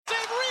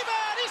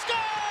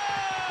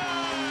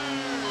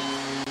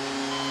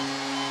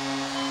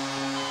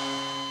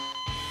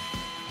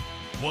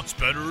What's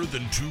better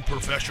than two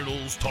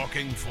professionals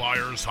talking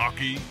Flyers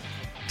hockey?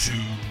 Two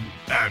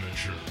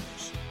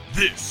amateurs.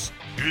 This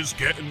is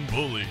Getting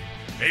Bullied,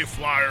 a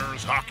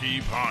Flyers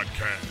hockey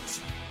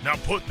podcast. Now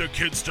put the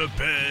kids to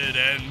bed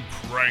and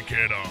crank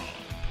it up.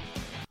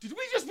 Did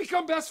we just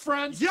become best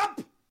friends?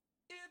 Yup!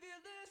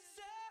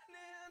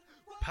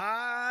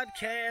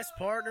 Podcast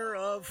partner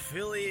of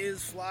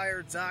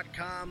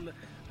PhillyIsFlyer.com.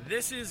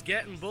 This is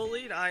Getting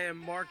Bullied. I am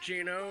Mark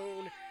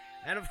Giannone.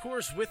 And of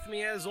course, with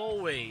me as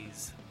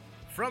always,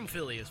 from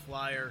Philly is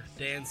Flyer,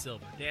 Dan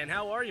Silver. Dan,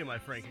 how are you, my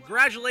friend?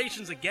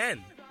 Congratulations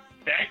again.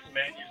 Thanks,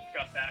 man. You just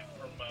got back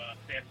from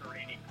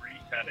Santorini, Greece.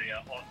 Had a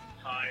awesome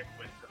time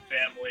with the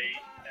family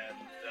and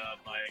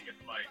my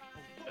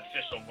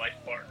official life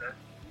partner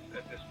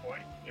at this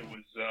point. It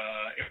was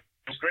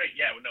great.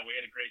 Yeah, no, we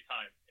had a great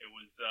time. It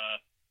was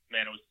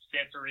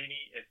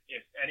Santorini.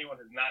 If anyone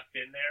has not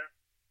been there,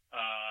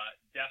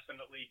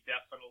 definitely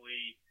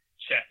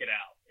check it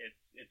out.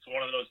 It's one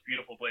of those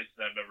beautiful places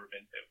I've ever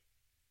been to.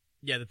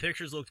 Yeah, the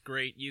pictures looked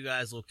great. You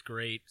guys looked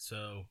great.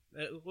 So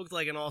it looked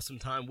like an awesome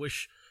time.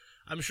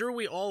 I'm sure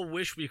we all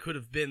wish we could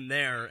have been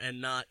there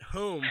and not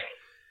home,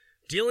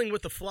 dealing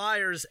with the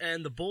Flyers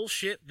and the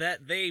bullshit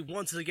that they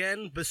once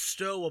again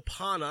bestow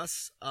upon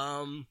us.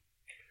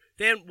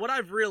 Dan, what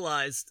I've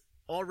realized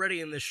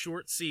already in this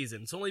short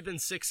season, it's only been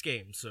 6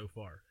 games so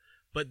far,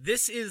 but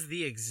this is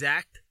the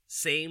exact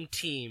same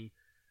team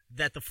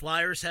that the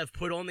Flyers have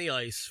put on the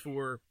ice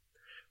for,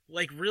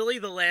 really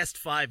the last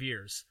 5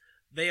 years.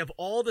 They have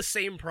all the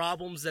same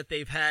problems that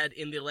they've had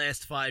in the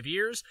last 5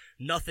 years.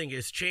 Nothing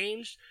has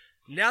changed.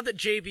 Now that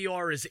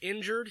JVR is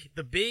injured,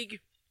 the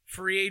big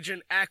free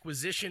agent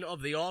acquisition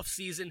of the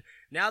offseason,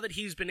 now that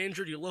he's been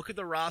injured, you look at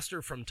the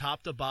roster from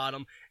top to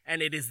bottom,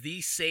 and it is the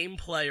same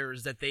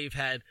players that they've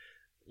had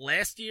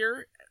last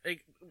year.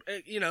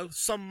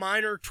 Some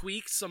minor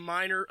tweaks, some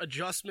minor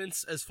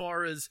adjustments as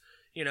far as,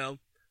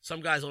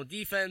 some guys on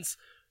defense.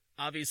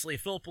 Obviously,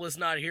 Filppula's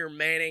not here,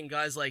 Manning,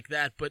 guys like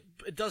that, but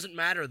it doesn't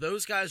matter.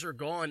 Those guys are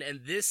gone,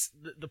 and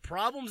the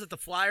problems that the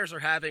Flyers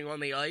are having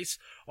on the ice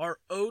are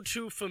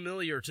too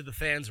familiar to the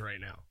fans right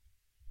now.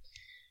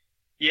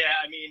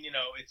 Yeah,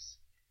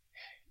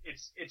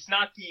 it's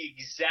not the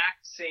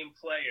exact same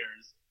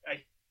players.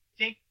 I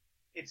think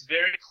it's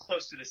very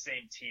close to the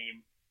same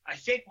team. I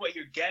think what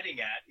you're getting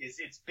at is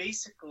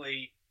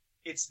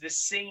it's the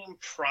same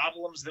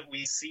problems that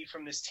we see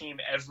from this team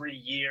every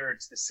year.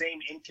 It's the same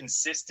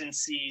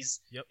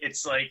inconsistencies. Yep.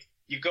 It's like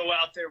you go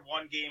out there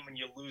one game and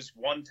you lose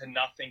 1-0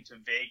 to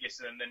Vegas,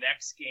 and then the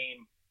next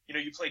game,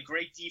 you play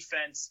great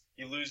defense,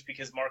 you lose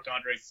because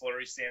Marc-Andre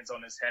Fleury stands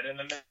on his head, and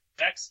then the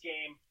next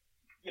game,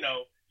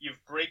 you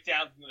break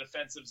down in the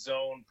defensive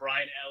zone,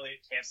 Brian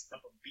Elliott can't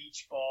stop a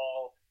beach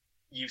ball,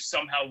 you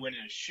somehow win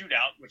in a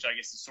shootout, which I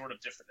guess is sort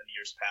of different than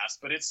years past,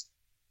 but it's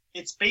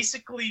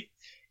basically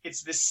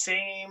it's the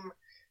same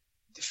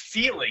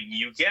feeling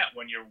you get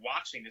when you're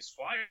watching this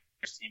Flyers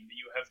team that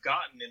you have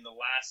gotten in the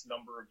last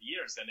number of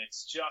years, and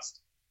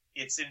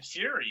it's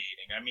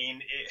infuriating.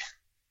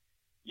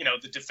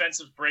 The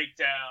defensive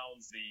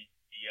breakdowns, the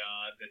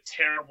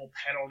terrible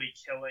penalty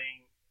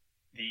killing,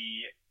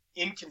 the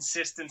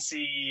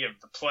inconsistency of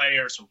the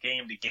players from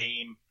game to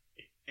game.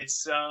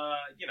 It's I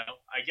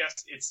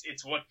guess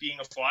it's what being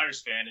a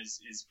Flyers fan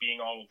is being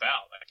all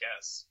about, I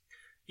guess.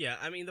 Yeah,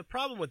 the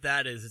problem with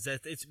that is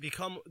that it's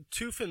become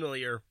too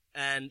familiar,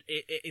 and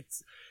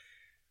it's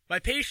my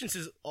patience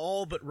is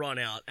all but run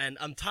out, and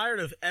I'm tired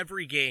of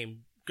every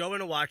game going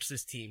to watch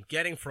this team,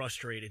 getting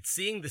frustrated,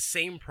 seeing the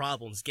same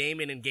problems game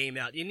in and game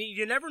out.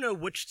 You never know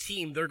which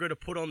team they're going to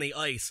put on the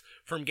ice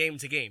from game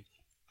to game.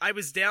 I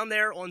was down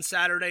there on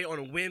Saturday on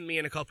a whim, me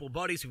and a couple of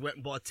buddies who went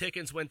and bought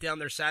tickets, went down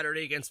there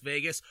Saturday against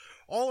Vegas.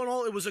 All in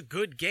all, it was a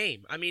good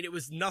game. It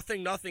was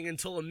nothing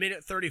until a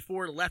minute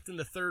 34 left in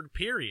the third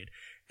period.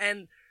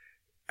 And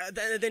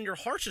then your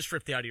heart's just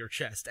ripped out of your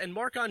chest. And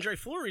Marc-Andre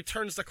Fleury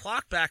turns the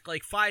clock back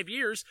 5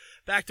 years,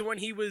 back to when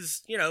he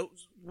was,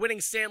 winning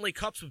Stanley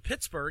Cups with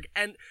Pittsburgh,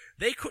 and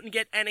they couldn't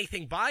get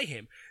anything by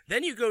him.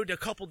 Then you go to a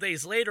couple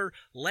days later,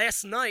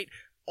 last night,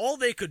 all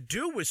they could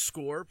do was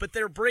score, but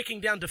they're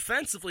breaking down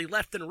defensively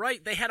left and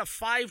right. They had a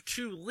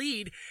 5-2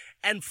 lead,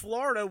 and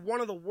Florida,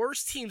 one of the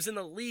worst teams in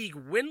the league,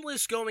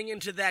 winless going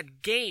into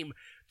that game,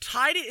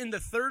 tied it in the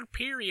third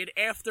period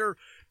after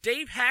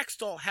Dave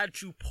Haxtell had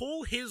to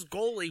pull his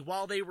goalie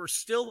while they were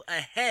still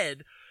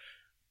ahead,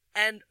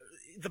 and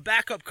the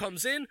backup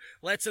comes in,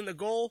 lets in the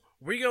goal,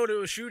 we go to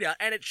a shootout,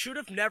 and it should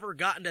have never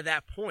gotten to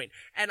that point.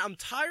 And I'm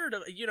tired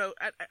of,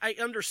 I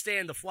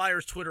understand the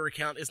Flyers Twitter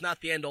account is not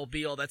the end-all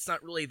be-all, that's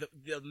not really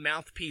the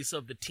mouthpiece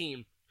of the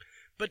team,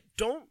 but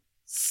don't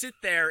sit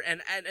there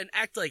and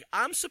act like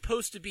I'm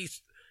supposed to be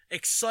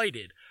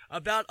excited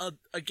about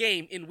a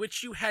game in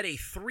which you had a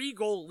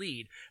 3-goal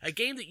lead, a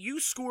game that you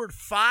scored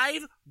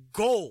 5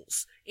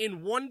 goals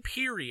in one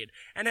period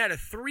and had a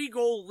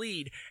 3-goal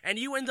lead, and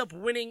you end up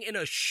winning in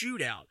a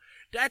shootout.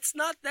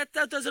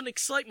 That doesn't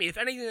excite me. If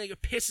anything,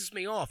 it pisses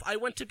me off. I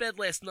went to bed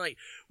last night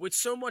with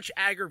so much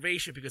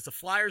aggravation because the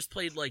Flyers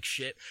played like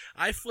shit.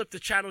 I flipped the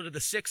channel to the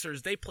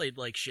Sixers. They played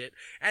like shit.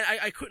 And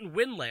I couldn't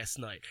win last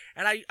night.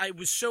 And I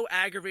was so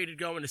aggravated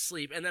going to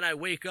sleep. And then I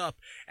wake up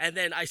and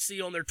then I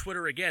see on their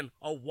Twitter again,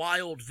 a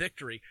wild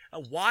victory. A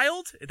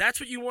wild? That's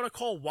what you want to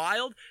call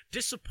wild?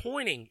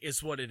 Disappointing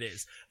is what it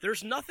is.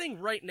 There's nothing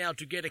right now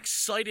to get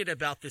excited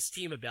about this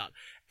team about.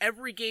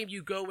 Every game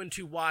you go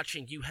into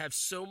watching, you have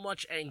so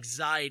much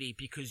anxiety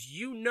because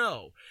you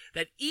know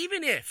that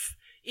even if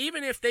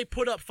they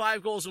put up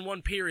 5 goals in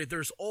one period,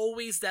 there's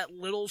always that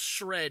little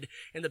shred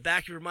in the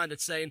back of your mind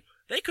that's saying,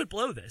 they could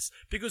blow this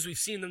because we've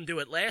seen them do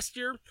it last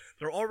year.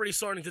 They're already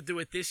starting to do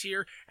it this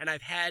year, and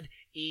I've had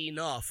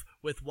enough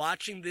with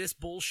watching this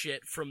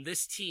bullshit from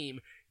this team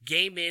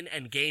game in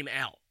and game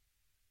out.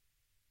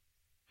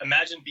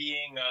 Imagine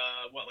being,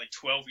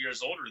 12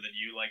 years older than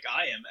you, like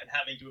I am, and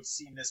having to have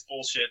seen this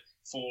bullshit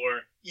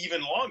for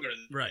even longer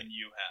than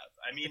you have.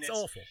 I mean, it's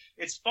awful.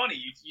 It's funny.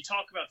 You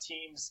talk about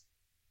teams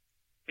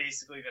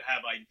basically that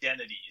have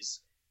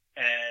identities,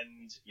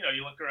 and,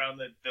 you look around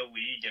the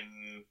league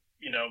and,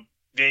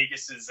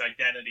 Vegas's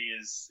identity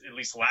is, at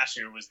least last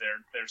year, was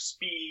their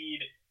speed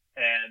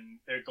and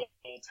their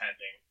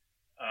goaltending.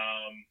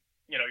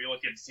 You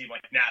look at a team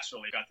like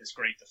Nashville, they got this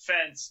great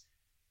defense.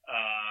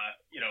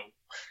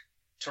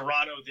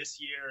 Toronto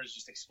this year is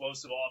just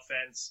explosive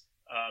offense.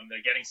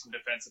 They're getting some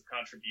defensive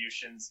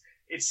contributions.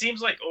 It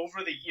seems like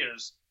over the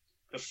years,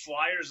 the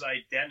Flyers'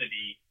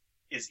 identity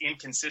is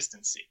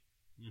inconsistency,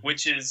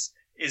 which is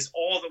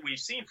all that we've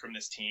seen from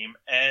this team.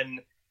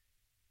 And,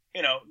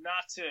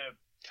 not to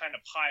kind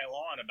of pile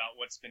on about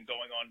what's been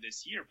going on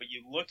this year, but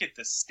you look at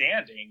the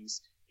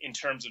standings in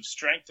terms of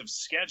strength of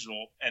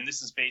schedule, and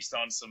this is based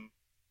on some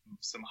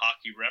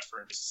hockey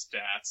reference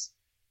stats,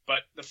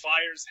 but the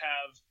Flyers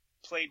have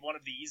played one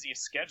of the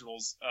easiest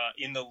schedules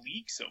in the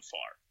league so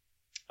far.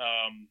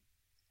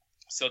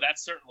 So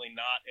that's certainly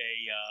not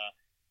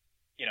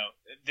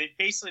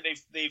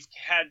they've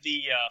had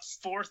the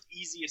 4th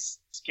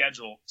easiest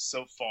schedule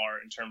so far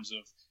in terms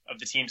of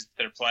the teams that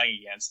they're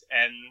playing against.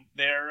 And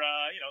they're,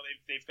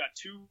 they've got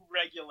 2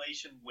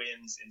 regulation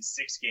wins in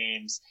 6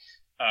 games,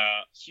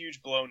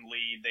 huge blown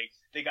lead.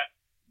 They got,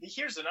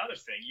 here's another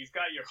thing. You've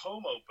got your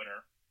home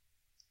opener.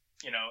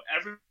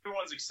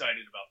 Everyone's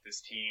excited about this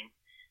team.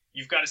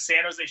 You've got a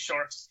San Jose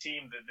Sharks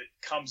team that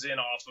comes in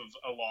off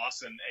of a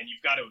loss, and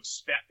you've got to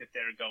expect that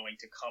they're going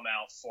to come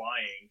out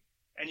flying.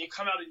 And you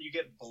come out and you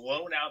get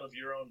blown out of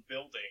your own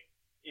building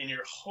in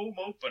your home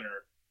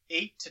opener,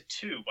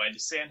 8-2 by the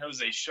San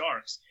Jose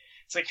Sharks.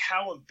 It's like,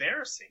 how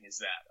embarrassing is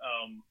that?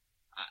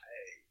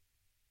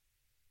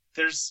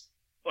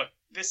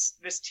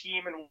 This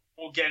team, and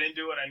we'll get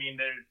into it. I mean,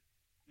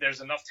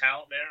 there's enough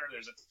talent there.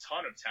 There's a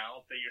ton of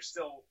talent that you're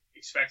still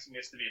expecting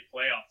this to be a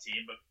playoff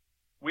team, but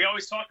we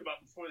always talk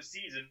about before the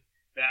season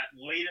that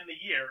late in the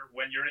year,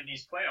 when you're in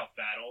these playoff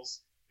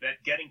battles, that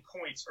getting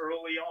points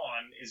early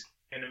on is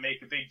going to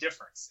make a big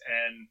difference.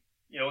 And,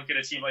 look at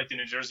a team like the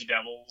New Jersey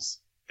Devils.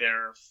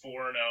 They're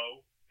 4-0.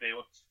 They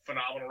look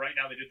phenomenal right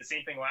now. They did the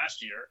same thing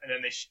last year, and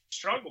then they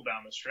struggled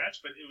down the stretch,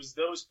 but it was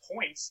those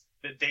points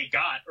that they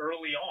got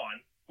early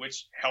on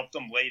which helped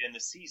them late in the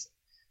season.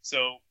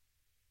 So,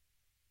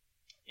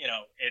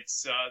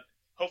 it's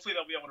hopefully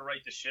they'll be able to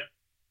right the ship,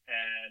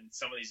 and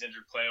some of these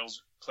injured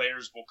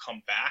players will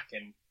come back,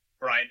 and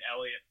Brian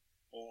Elliott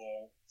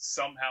will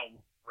somehow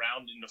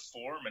round into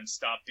form and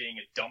stop being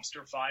a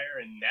dumpster fire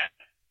in net.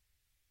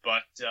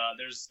 But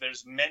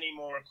there's many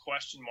more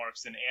question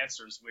marks than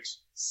answers, which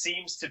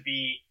seems to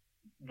be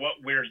what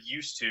we're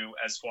used to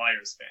as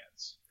Flyers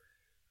fans.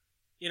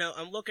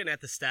 I'm looking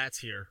at the stats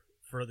here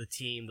for the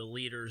team, the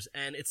leaders,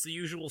 and it's the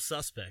usual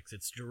suspects.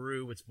 It's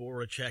Giroux, it's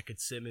Voracek,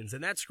 it's Simmons,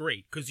 and that's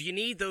great because you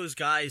need those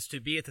guys to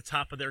be at the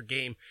top of their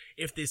game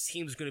if this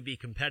team's going to be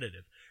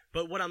competitive.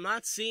 But what I'm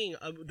not seeing,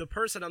 the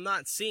person I'm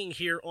not seeing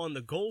here on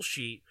the goal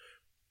sheet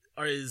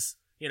is,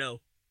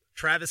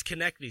 Travis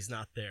Konecny's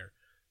not there.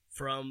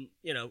 From,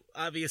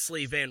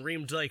 obviously Van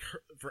Riemsdyk's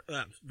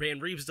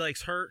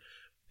hurt.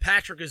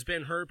 Patrick has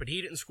been hurt, but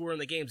he didn't score in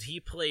the games he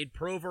played.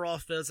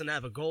 Provorov doesn't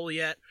have a goal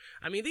yet.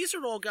 I mean, these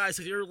are all guys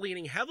that you're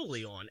leaning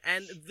heavily on,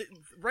 and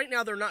right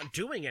now they're not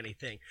doing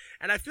anything.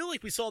 And I feel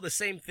like we saw the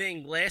same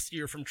thing last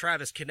year from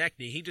Travis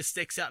Konecny. He just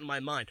sticks out in my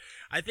mind.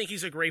 I think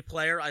he's a great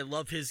player. I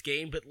love his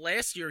game, but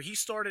last year he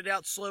started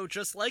out slow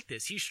just like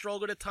this. He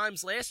struggled at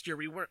times last year.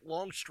 We went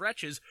long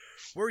stretches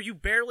where you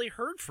barely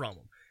heard from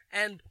him.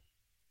 And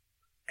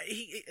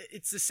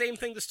it's the same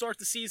thing to start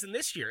the season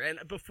this year.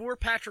 And before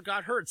Patrick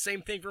got hurt,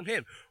 same thing from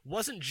him.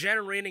 Wasn't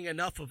generating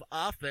enough of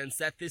offense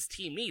that this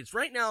team needs.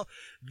 Right now,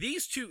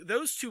 those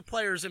two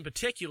players in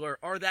particular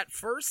are that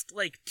first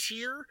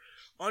tier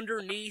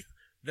underneath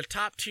the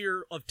top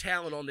tier of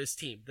talent on this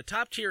team. The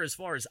top tier, as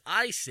far as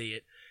I see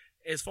it,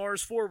 as far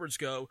as forwards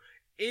go,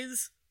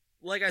 is,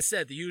 like I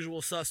said, the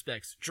usual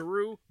suspects.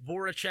 Giroux,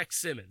 Voracek,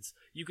 Simmons.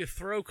 You could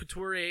throw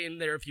Couturier in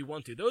there if you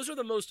want to. Those are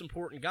the most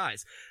important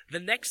guys.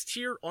 The next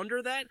tier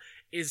under that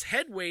is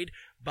headwayed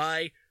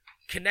by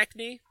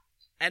Konecny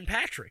and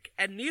Patrick.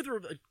 And neither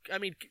of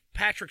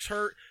Patrick's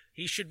hurt.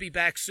 He should be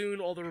back soon,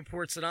 all the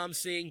reports that I'm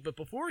seeing. But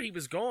before he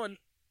was gone,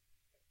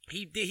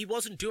 he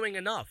wasn't doing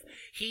enough.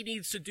 He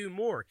needs to do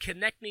more.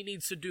 Konechny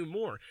needs to do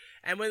more.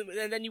 And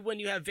then when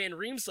you have Van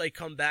Riemsdyk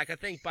come back, I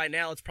think by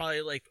now it's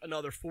probably like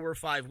another 4 or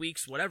 5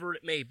 weeks, whatever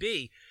it may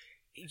be.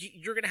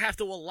 You're going to have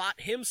to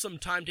allot him some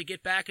time to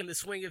get back in the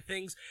swing of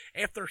things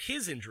after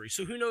his injury.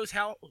 So who knows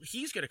how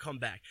he's going to come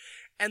back.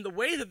 And the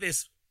way that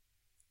this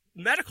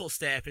medical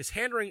staff is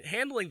handling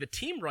the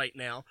team right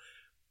now,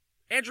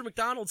 Andrew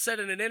McDonald said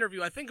in an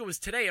interview, I think it was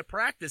today at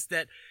practice,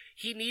 that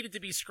he needed to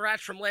be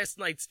scratched from last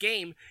night's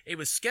game. It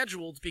was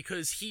scheduled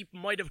because he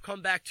might have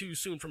come back too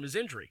soon from his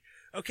injury.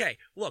 Okay,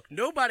 look,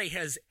 nobody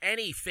has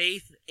any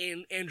faith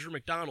in Andrew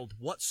McDonald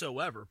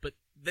whatsoever, but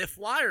the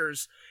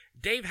Flyers,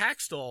 Dave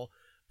Haxtell,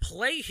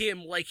 play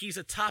him like he's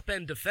a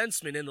top-end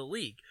defenseman in the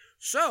league.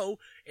 So,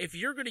 if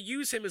you're going to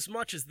use him as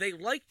much as they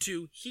like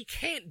to, he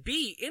can't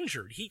be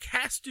injured. He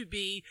has to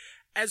be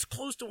as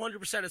close to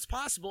 100% as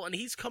possible, and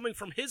he's coming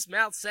from his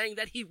mouth saying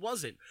that he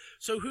wasn't.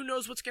 So who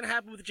knows what's going to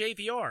happen with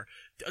JVR?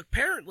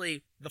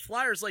 Apparently, the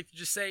Flyers like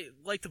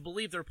to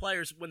believe their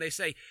players when they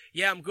say,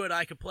 yeah, I'm good,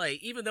 I can play,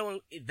 even though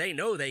they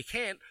know they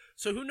can't.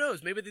 So who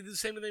knows? Maybe they do the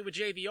same thing with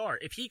JVR.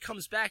 If he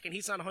comes back and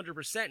he's not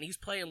 100% and he's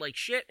playing like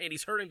shit and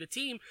he's hurting the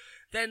team,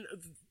 then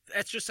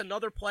that's just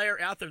another player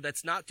out there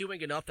that's not doing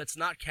enough, that's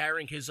not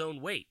carrying his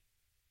own weight.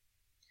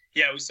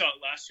 Yeah, we saw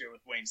it last year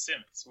with Wayne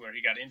Simmons, where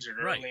he got injured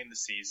early in the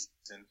season,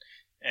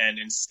 and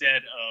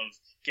instead of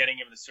getting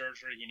him the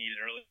surgery he needed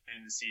early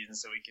in the season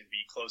so he could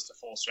be close to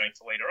full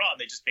strength later on,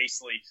 they just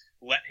basically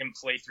let him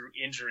play through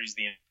injuries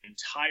the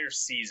entire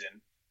season,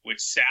 which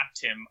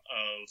sapped him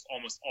of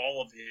almost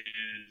all of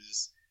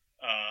his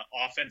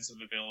offensive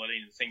ability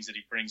and the things that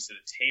he brings to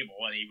the table,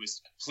 and he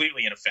was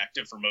completely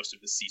ineffective for most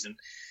of the season.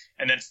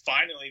 And then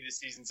finally the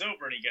season's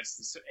over and he gets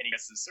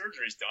the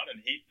surgeries done,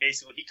 and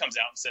he comes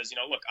out and says,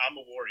 look, I'm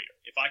a warrior.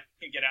 If I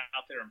can get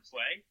out there and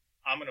play,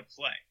 I'm going to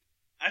play.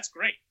 That's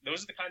great.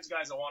 Those are the kinds of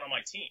guys I want on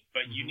my team.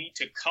 But you need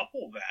to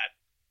couple that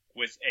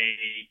with a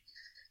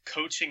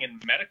coaching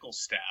and medical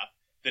staff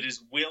that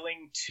is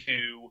willing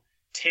to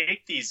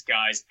take these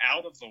guys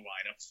out of the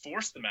lineup,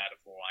 force them out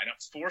of the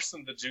lineup, force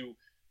them to do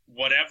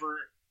whatever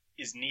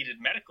is needed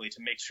medically to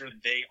make sure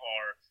that they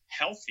are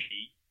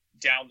healthy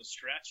down the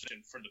stretch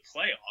and for the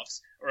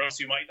playoffs, or else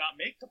you might not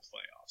make the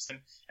playoffs.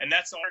 And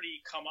that's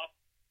already come up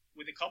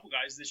with a couple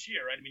guys this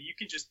year, right? I mean, you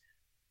can just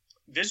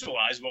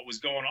visualize what was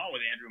going on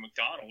with Andrew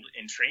McDonald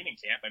in training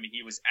camp. I mean,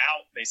 he was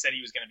out. They said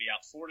he was going to be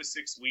out 4 to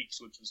 6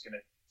 weeks, which was going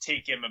to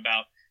take him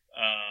about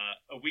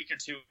a week or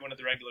two into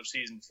the regular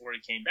season before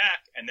he came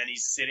back. And then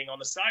he's sitting on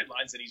the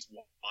sidelines and he's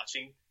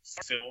watching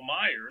Phil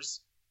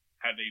Myers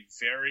have a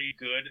very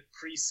good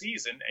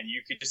preseason, and you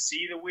could just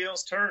see the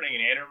wheels turning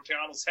in Andrew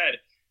McDonald's head.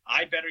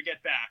 I better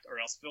get back, or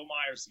else Phil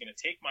Myers is going to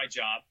take my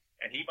job,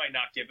 and he might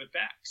not give it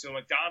back. So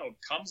McDonald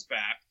comes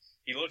back.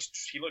 He looked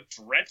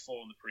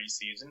dreadful in the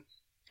preseason,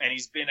 and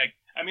he's been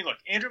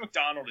look, Andrew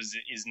McDonald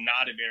is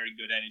not a very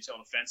good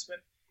NHL defenseman.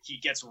 He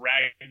gets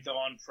ragged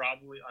on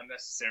probably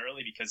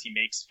unnecessarily because he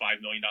makes $5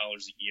 million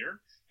a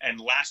year,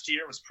 and last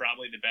year was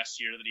probably the best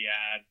year that he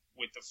had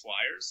with the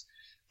Flyers.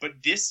 But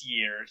this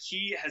year,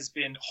 he has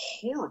been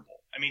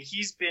horrible. I mean,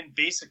 he's been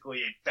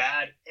basically a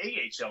bad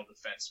AHL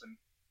defenseman,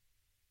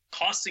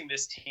 costing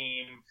this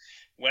team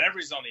whenever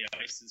he's on the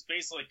ice. It's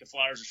basically like the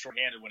Flyers are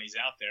shorthanded when he's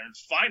out there. And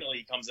finally,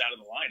 he comes out of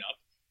the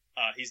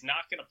lineup. He's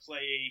not going to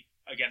play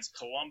against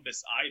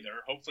Columbus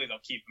either. Hopefully, they'll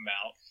keep him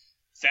out.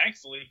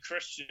 Thankfully,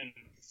 Christian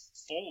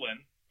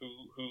Folin,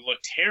 who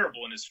looked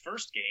terrible in his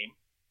first game,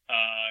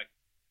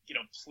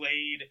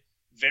 played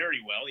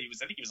very well.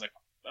 I think he was like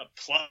a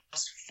 +4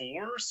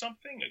 or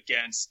something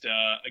against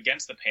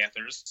the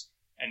Panthers,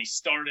 and he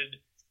started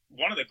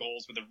one of the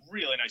goals with a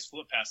really nice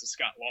flip pass to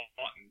Scott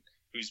Lawton,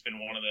 who's been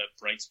one of the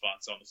bright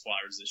spots on the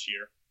Flyers this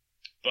year.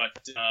 But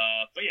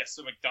yeah,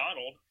 so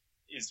McDonald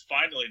is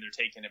finally, they're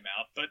taking him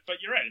out. But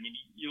you're right. I mean,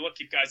 you look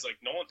at guys like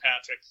Nolan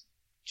Patrick,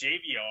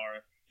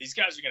 JVR. These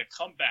guys are going to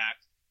come back,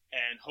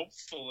 and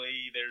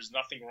hopefully there's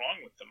nothing wrong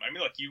with them. I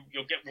mean, look,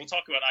 we'll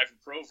talk about Ivan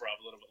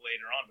Provorov a little bit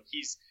later on, but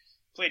he's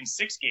played in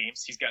 6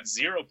 games. He's got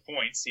 0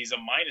 points. He's a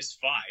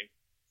 -5.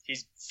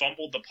 He's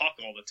fumbled the puck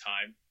all the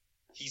time.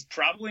 He's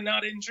probably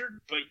not injured,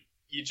 but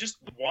you just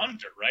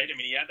wonder, right? I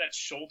mean, he had that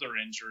shoulder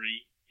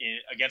injury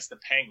against the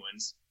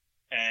Penguins,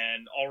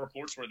 and all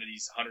reports were that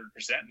he's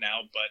 100%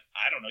 now. But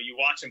I don't know. You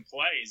watch him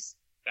play.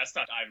 That's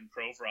not Ivan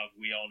Provorov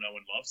we all know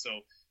and love.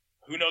 So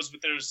who knows if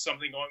there's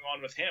something going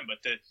on with him.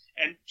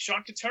 And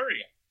Sean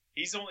Couturier,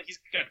 he's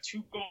got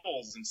 2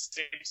 goals in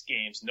 6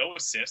 games, no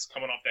assists,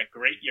 coming off that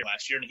great year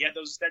last year. And he had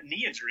that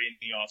knee injury in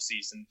the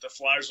offseason. The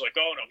Flyers were like,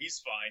 oh, no, he's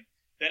fine.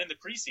 Then in the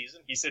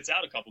preseason, he sits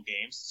out a couple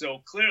games. So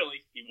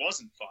clearly he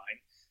wasn't fine.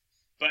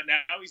 But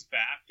now he's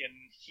back, and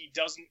he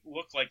doesn't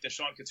look like the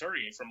Sean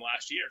Couturier from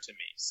last year to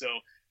me.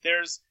 So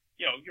there's,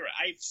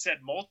 I've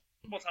said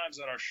multiple times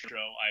on our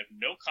show, I have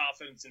no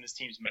confidence in this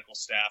team's medical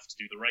staff to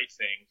do the right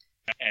thing.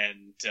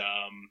 And,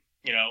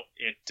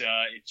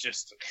 it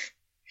just,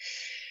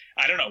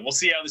 I don't know. We'll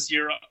see how this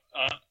year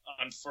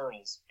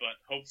unfurls, but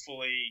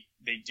hopefully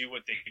they do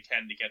what they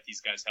can to get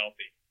these guys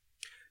healthy.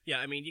 Yeah,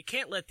 I mean, you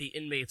can't let the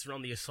inmates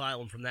run the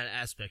asylum from that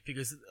aspect,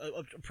 because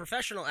a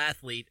professional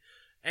athlete,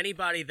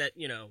 anybody that,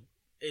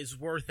 is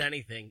worth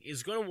anything,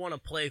 is going to want to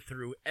play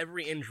through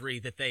every injury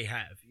that they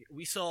have.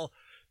 We saw,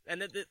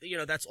 and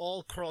that's all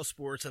across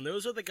sports, and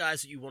those are the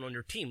guys that you want on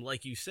your team,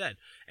 like you said.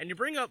 And you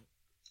bring up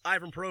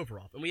Ivan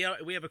Provorov, and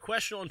we have a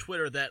question on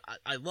Twitter that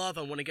I love.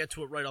 I want to get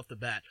to it right off the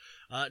bat.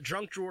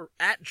 Junk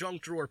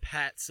Drawer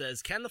Pat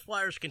says, can the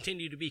Flyers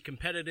continue to be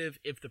competitive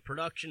if the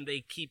production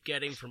they keep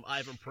getting from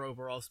Ivan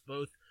Provorov,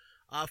 both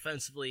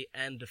offensively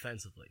and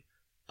defensively?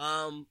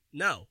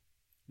 No,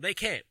 they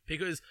can't,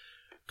 because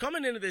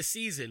coming into this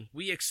season,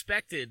 we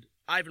expected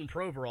Ivan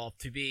Provorov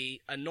to be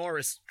a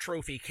Norris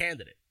Trophy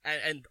candidate.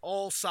 And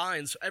all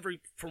signs,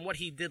 from what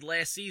he did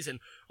last season,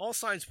 all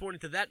signs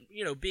pointed to that,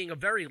 being a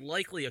very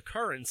likely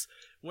occurrence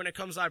when it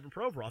comes to Ivan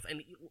Provorov.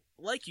 And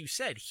like you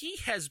said, he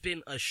has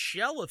been a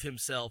shell of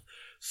himself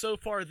so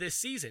far this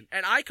season.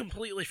 And I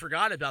completely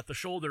forgot about the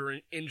shoulder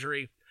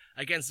injury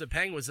against the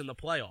Penguins in the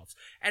playoffs.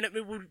 And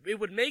it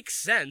would make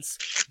sense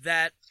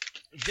that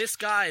this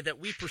guy that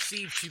we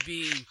perceive to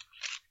be,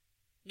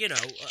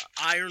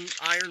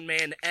 Iron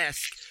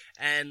Man-esque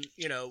and,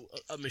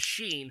 a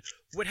machine,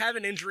 would have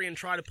an injury and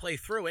try to play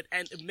through it,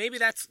 and maybe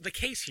that's the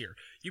case here.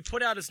 You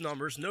put out his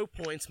numbers, no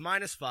points,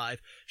 -5.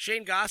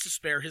 Shane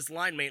Gostisbehere, his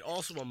line mate,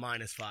 also a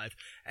 -5.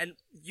 And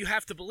you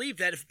have to believe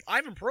that if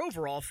Ivan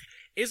Provorov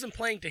isn't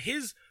playing to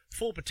his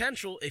full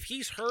potential, if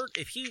he's hurt,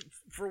 if he,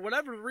 for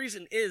whatever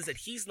reason is that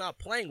he's not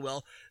playing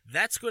well,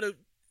 that's going to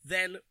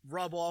then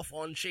rub off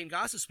on Shane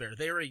Gostisbehere.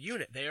 They are a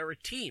unit. They are a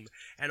team.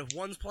 And if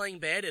one's playing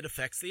bad, it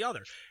affects the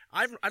other.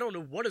 I don't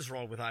know what is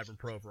wrong with Ivan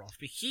Provorov,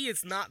 but he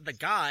is not the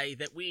guy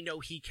that we know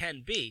he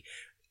can be.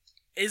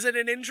 Is it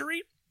an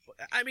injury?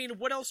 I mean,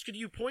 what else could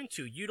you point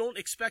to? You don't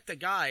expect a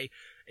guy...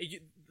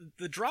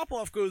 the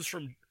drop-off goes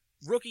from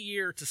rookie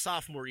year to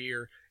sophomore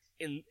year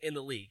in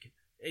the league.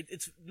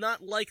 It's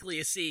not likely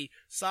to see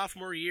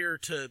sophomore year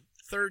to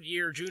third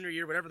year, junior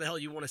year, whatever the hell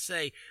you want to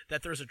say,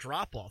 that there's a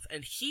drop-off.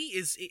 And he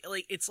is,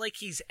 it's like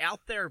he's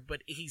out there,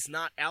 but he's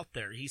not out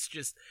there.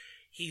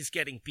 He's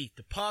getting beat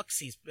to pucks.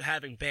 He's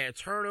having bad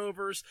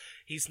turnovers.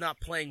 He's not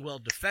playing well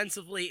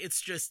defensively.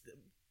 It's just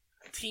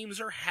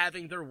teams are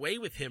having their way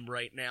with him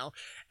right now,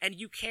 and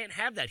you can't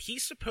have that.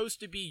 He's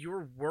supposed to be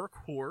your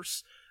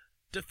workhorse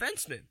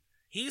defenseman.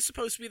 He's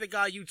supposed to be the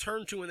guy you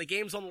turn to when the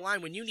game's on the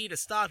line, when you need a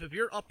stop. If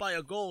you're up by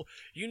a goal,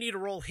 you need to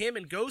roll him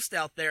and Ghost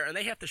out there, and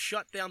they have to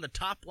shut down the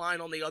top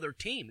line on the other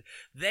team.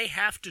 They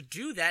have to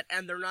do that,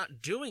 and they're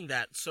not doing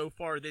that so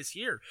far this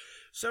year.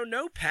 So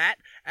no, Pat,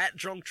 at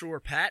Junk Drawer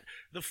Pat,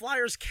 the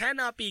Flyers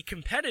cannot be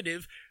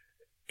competitive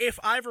if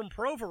Ivan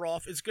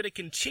Provorov is going to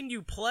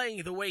continue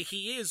playing the way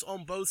he is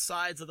on both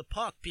sides of the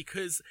puck,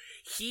 because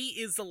he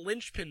is the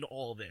linchpin to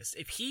all this.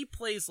 If he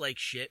plays like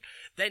shit,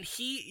 then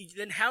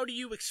how do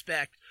you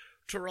expect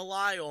to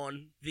rely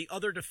on the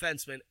other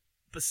defensemen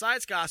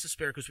besides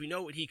Gostisbehere, because we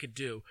know what he could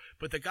do,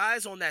 but the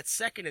guys on that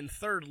second and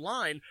third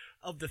line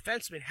of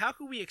defensemen, how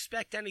can we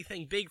expect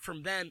anything big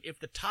from them if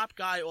the top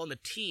guy on the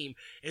team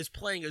is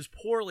playing as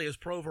poorly as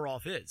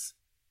Provorov is?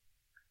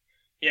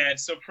 Yeah, and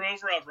so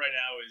Provorov right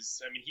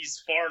now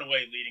he's far and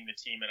away leading the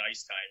team in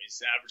ice time.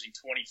 He's averaging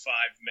 25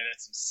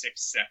 minutes and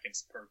 6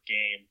 seconds per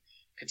game.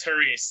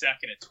 Couturier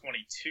second at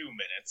 22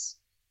 minutes.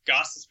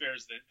 Gostisbehere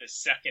is the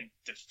second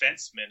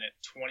defenseman at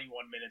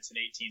 21 minutes and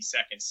 18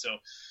 seconds. So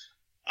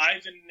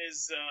Ivan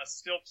is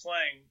still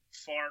playing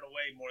far and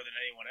away more than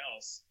anyone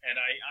else. And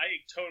I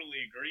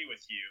totally agree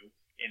with you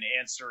in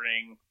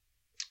answering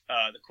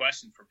the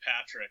question for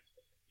Patrick.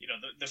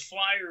 The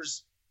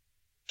Flyers,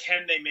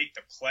 can they make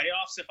the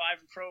playoffs if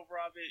Ivan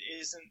Provorov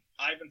isn't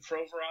Ivan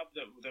Provorov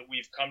that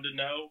we've come to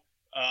know?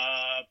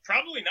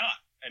 Probably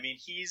not. I mean,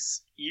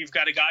 you've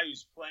got a guy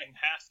who's playing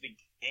half the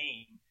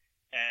game,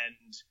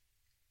 and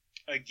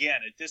again,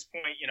 at this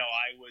point,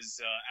 I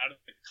was out of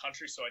the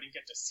country, so I didn't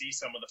get to see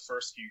some of the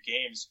first few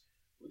games.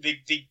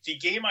 The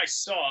game I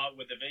saw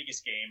with the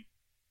Vegas game,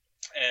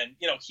 and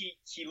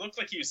he looked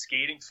like he was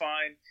skating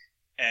fine,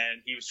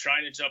 and he was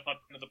trying to jump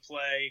up into the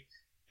play.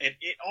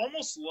 It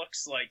almost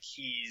looks like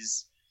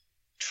he's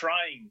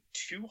trying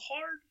too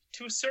hard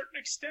to a certain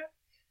extent.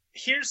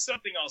 Here's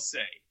something I'll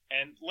say,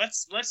 and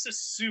let's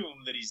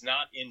assume that he's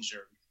not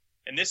injured.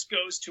 And this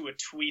goes to a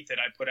tweet that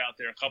I put out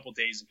there a couple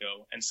days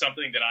ago, and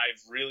something that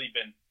I've really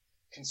been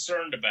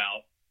concerned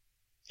about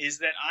is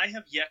that I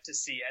have yet to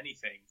see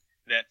anything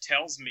that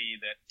tells me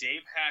that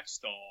Dave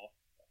Hackstall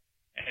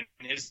and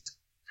his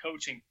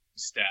coaching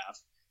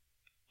staff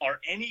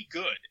are any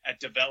good at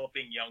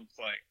developing young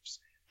players.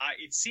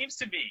 It seems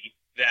to me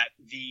that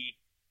any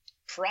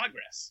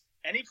progress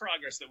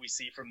that we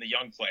see from the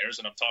young players,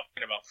 and I'm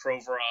talking about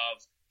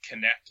Provorov,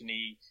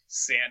 Konechny,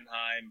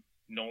 Sanheim,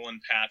 Nolan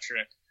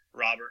Patrick,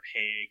 Robert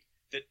Haig,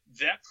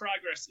 that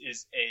progress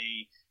is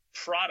a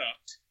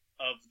product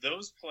of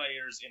those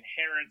players'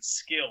 inherent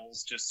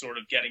skills just sort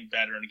of getting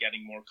better and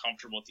getting more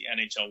comfortable at the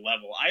NHL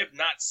level. I have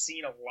not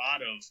seen a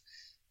lot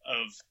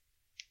of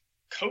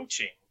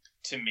coaching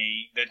to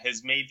me that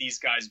has made these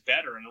guys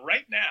better. And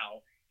right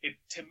now,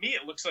 to me,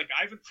 it looks like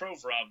Ivan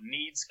Provorov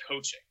needs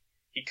coaching.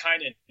 He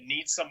kind of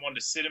needs someone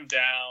to sit him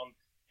down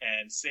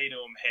and say to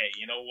him, hey,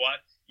 you know what?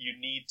 You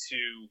need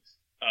to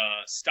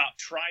stop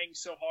trying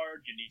so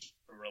hard. You need to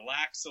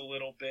relax a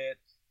little bit.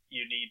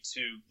 You need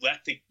to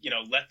let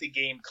the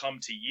game come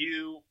to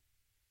you.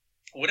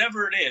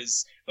 Whatever it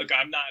is, look,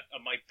 I'm not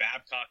a Mike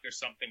Babcock or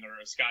something,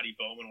 or a Scotty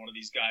Bowman, one of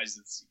these guys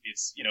that's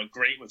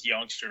great with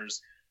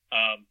youngsters.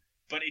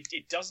 But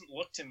it doesn't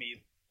look to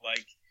me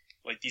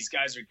like these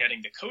guys are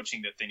getting the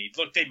coaching that they need.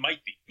 Look, they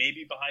might be.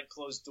 Maybe behind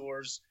closed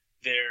doors,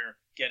 they're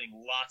getting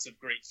lots of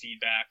great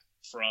feedback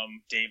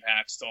from Dave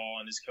Haxtell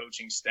and his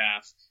coaching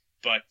staff.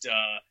 But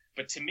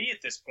to me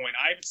at this point,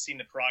 I haven't seen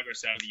the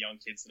progress out of the young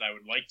kids that I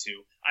would like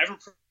to. Ivan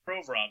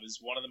Provorov is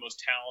one of the most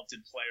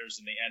talented players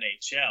in the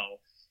NHL,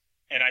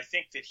 and I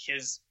think that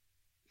his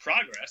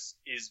progress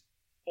is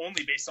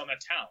only based on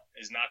that talent,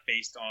 is not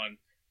based on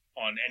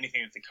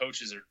anything that the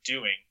coaches are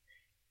doing.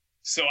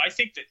 So I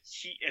think that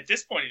he, at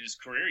this point in his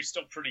career, he's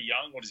still pretty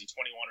young. What is he,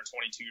 21 or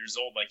 22 years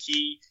old? Like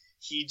he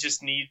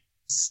just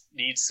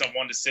needs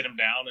someone to sit him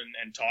down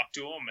and talk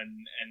to him,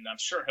 and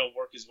I'm sure he'll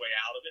work his way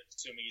out of it,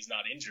 assuming he's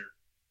not injured.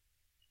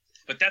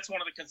 But that's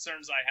one of the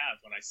concerns I have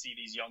when I see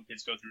these young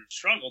kids go through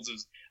struggles,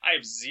 is I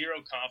have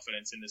zero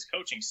confidence in this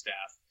coaching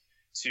staff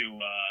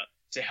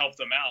to help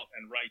them out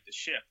and right the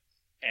ship.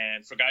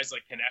 And for guys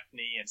like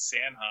Konechny and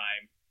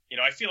Sanheim,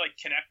 I feel like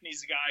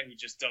Konechny's a guy who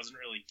just doesn't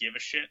really give a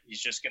shit.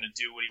 He's just going to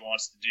do what he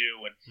wants to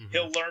do, and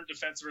he'll learn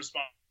defensive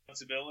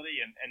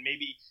responsibility, and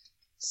maybe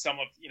some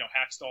of,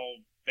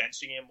 Haxtell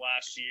benching him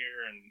last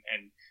year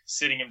and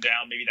sitting him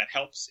down, maybe that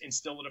helps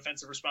instill the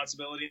defensive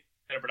responsibility.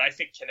 But I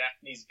think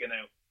Konechny's going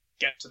to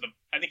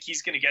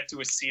he's going to get to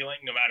his ceiling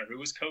no matter who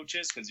his coach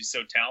is, because he's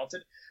so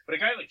talented. But a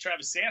guy like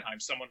Travis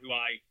Sanheim, someone who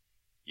I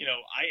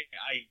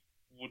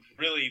would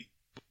really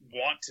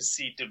want to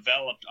see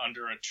developed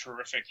under a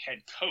terrific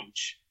head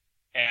coach.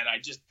 And I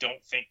just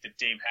don't think that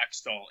Dave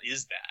Haxtell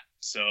is that.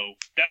 So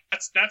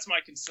that's my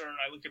concern.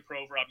 I look at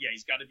Provorov. Yeah,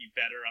 he's got to be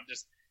better.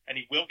 And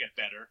he will get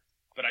better.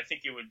 But I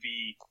think it would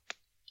be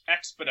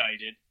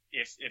expedited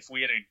if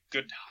we had a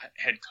good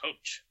head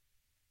coach.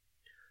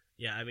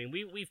 Yeah, I mean,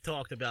 we've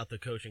talked about the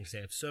coaching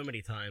staff so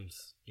many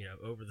times,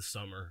 over the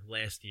summer,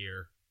 last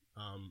year.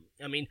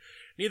 I mean,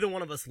 neither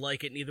one of us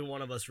like it. Neither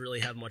one of us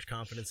really have much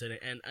confidence in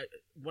it. And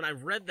when I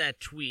read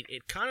that tweet,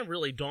 it kind of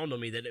really dawned on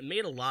me that it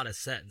made a lot of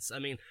sense. I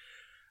mean,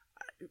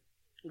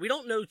 we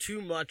don't know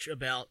too much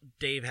about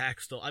Dave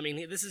Haxtell. I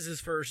mean, this is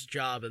his first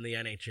job in the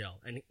NHL,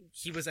 and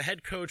he was a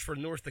head coach for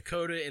North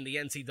Dakota in the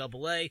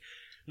NCAA.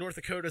 North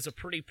Dakota is a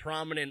pretty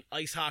prominent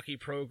ice hockey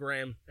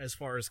program as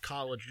far as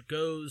college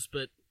goes,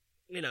 but,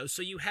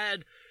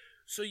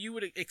 so you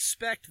would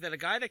expect that a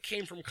guy that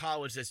came from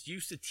college that's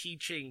used to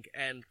teaching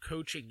and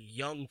coaching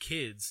young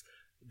kids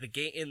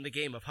in the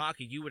game of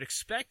hockey, you would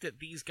expect that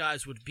these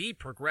guys would be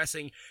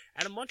progressing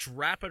at a much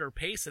rapider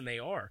pace than they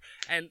are.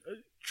 And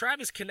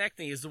Travis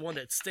Konechny is the one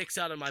that sticks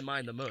out in my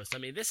mind the most. I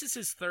mean, this is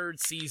his third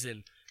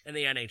season in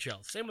the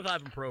NHL. Same with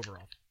Ivan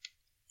Provorov.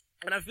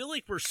 And I feel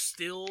like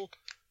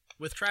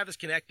with Travis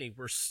Konechny,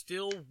 we're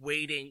still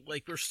waiting,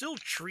 like we're still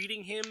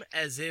treating him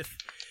as if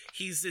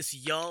he's this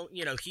young,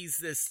 he's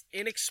this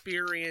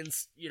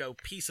inexperienced,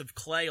 piece of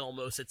clay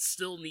almost that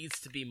still needs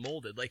to be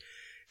molded. Like,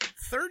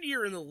 third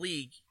year in the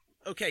league,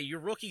 okay, your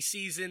rookie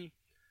season,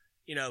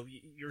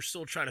 you're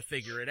still trying to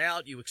figure it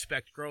out. You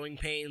expect growing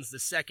pains. The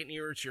second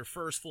year, it's your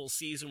first full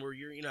season where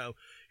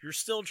you're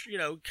still,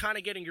 kind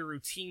of getting your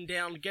routine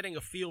down, getting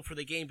a feel for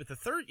the game. But the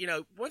third,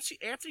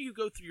 after you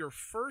go through your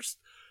first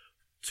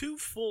 2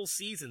 full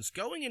seasons,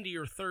 going into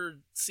your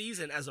third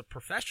season as a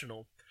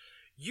professional,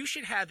 you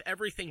should have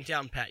everything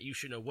down pat. You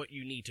should know what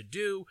you need to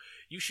do.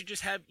 You should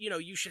just have,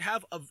 you should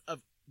have a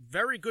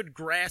very good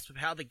grasp of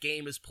how the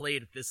game is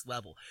played at this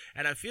level.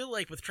 And I feel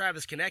like with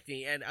Travis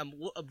Konechny, and I'm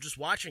just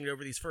watching it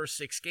over these first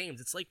 6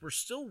 games, it's like we're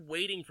still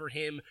waiting for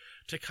him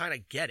to kind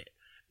of get it.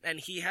 And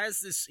he has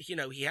this,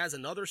 he has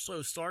another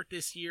slow start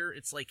this year.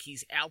 It's like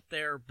he's out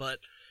there, but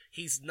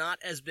he's not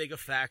as big a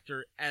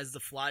factor as the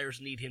Flyers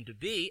need him to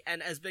be,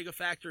 and as big a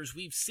factor as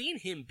we've seen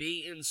him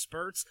be in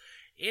spurts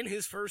in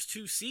his first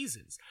 2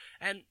 seasons.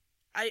 And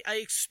I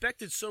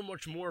expected so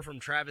much more from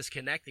Travis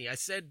Konechny. I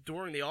said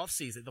during the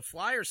offseason, the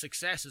Flyers'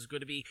 success is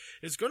going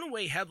to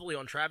weigh heavily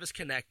on Travis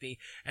Konechny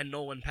and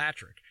Nolan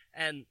Patrick.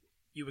 And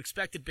you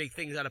expected big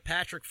things out of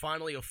Patrick,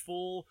 finally a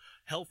full,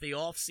 healthy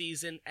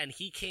offseason, and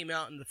he came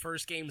out in the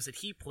first games that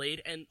he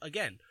played, and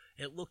again,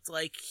 it looked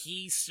like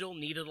he still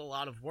needed a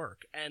lot of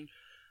work. And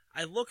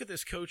I look at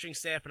this coaching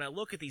staff and I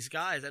look at these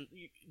guys, and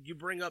you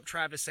bring up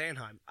Travis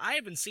Sanheim. I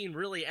haven't seen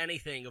really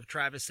anything of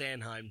Travis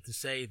Sanheim to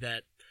say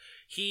that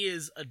he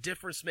is a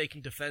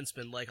difference-making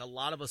defenseman like a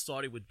lot of us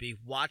thought he would be.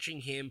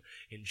 Watching him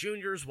in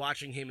juniors,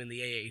 watching him in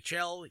the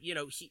AHL,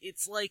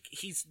 it's like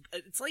he's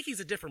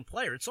a different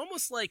player. It's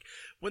almost like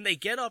when they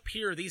get up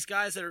here, these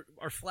guys that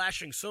are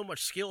flashing so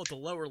much skill at the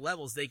lower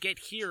levels, they get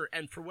here,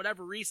 and for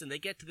whatever reason, they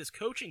get to this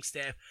coaching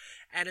staff,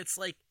 and it's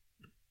like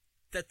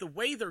that the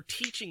way they're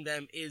teaching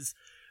them is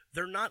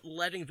they're not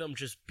letting them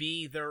just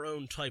be their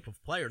own type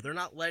of player. They're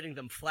not letting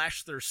them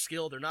flash their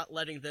skill. They're not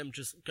letting them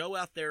just go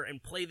out there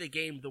and play the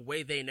game the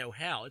way they know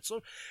how.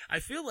 I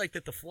feel like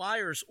that the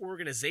Flyers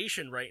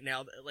organization right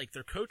now, like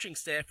their coaching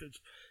staff,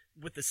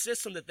 with the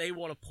system that they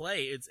want to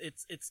play,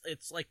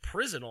 it's like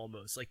prison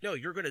almost. Like, no,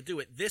 you're going to do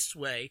it this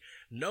way,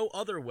 no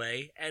other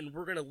way, and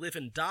we're going to live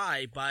and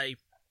die by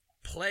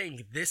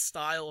playing this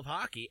style of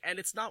hockey, and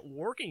it's not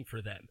working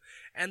for them.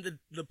 And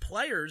the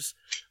players,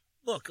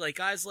 look, like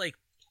guys like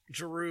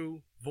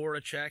Giroux,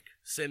 Voracek,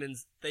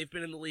 Simmons, they've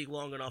been in the league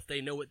long enough,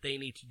 they know what they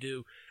need to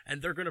do,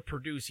 and they're going to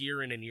produce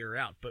year in and year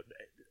out. But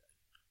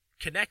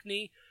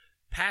Konechny,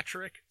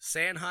 Patrick,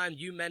 Sanheim,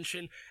 you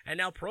mentioned, and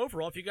now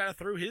Provorov, you got to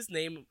throw his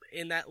name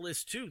in that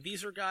list too.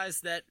 These are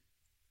guys that,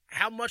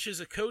 how much is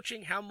it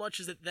coaching? How much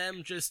is it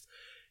them just,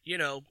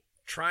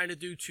 trying to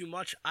do too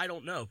much? I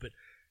don't know. But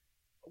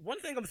one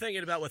thing I'm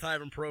thinking about with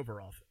Ivan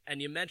Provorov, and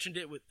you mentioned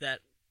it with that,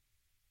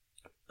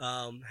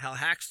 how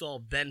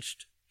Hackstall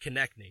benched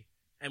Konechny,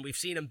 and we've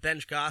seen him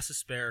bench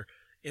Gostisbehere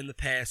in the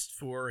past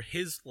for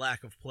his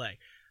lack of play.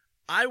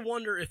 I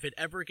wonder if it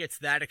ever gets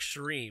that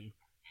extreme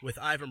with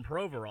Ivan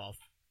Provorov,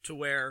 to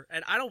where,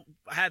 and I don't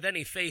have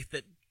any faith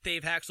that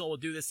Dave Hackstall will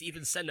do this to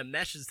even send a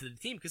message to the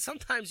team, because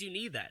sometimes you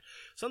need that.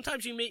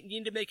 Sometimes you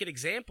need to make an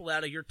example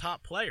out of your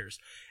top players.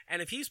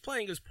 And if he's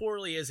playing as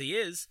poorly as he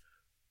is,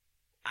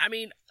 I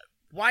mean,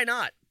 why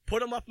not?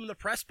 Put him up in the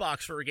press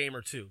box for a game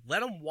or two.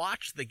 Let him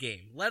watch the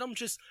game. Let him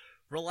just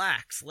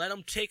relax. Let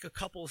him take a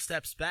couple of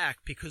steps back,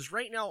 because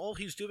right now all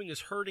he's doing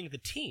is hurting the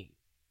team.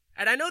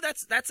 And I know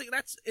that's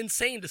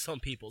insane to some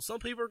people. Some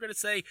people are going to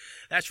say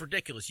that's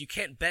ridiculous. You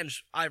can't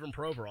bench Ivan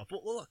Provorov.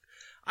 But look,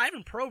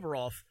 Ivan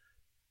Provorov,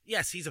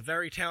 yes, he's a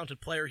very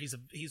talented player.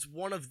 He's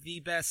one of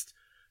the best.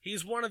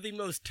 He's one of the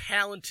most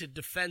talented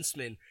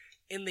defensemen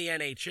in the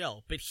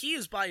NHL, but he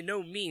is by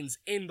no means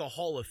in the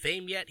Hall of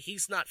Fame yet.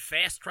 He's not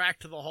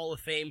fast-tracked to the Hall of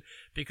Fame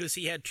because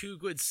he had 2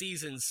 good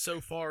seasons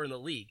so far in the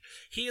league.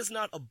 He is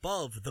not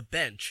above the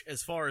bench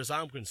as far as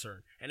I'm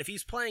concerned. And if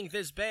he's playing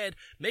this bad,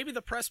 maybe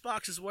the press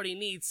box is what he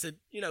needs to,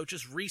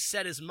 just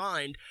reset his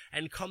mind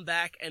and come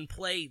back and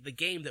play the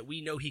game that we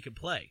know he can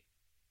play.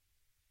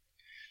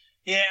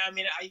 Yeah, I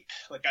mean,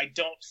 I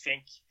don't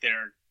think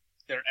they're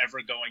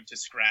ever going to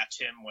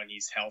scratch him when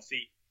he's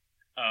healthy.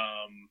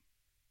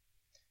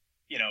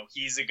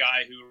 He's a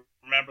guy who,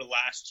 remember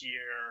last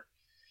year,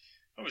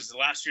 what was it,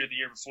 last year or the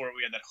year before,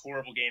 we had that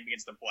horrible game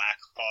against the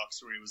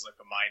Blackhawks where he was like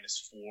a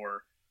 -4.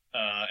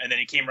 And then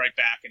he came right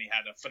back and he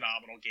had a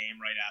phenomenal game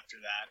right after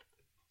that.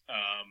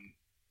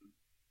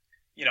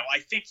 I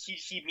think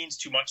he means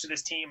too much to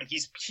this team, and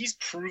he's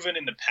proven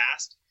in the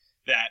past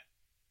that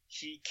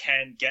he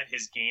can get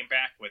his game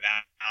back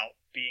without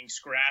being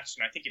scratched.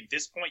 And I think at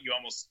this point you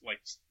almost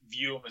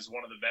view him as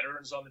one of the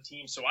veterans on the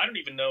team. So I don't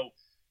even know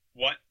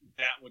what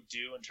that would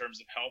do in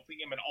terms of helping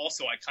him. And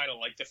also, I kind of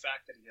like the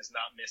fact that he has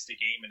not missed a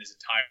game in his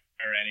entire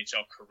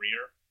NHL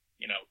career.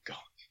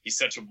 He's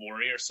such a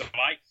warrior. So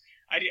I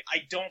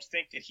don't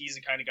think that he's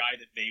the kind of guy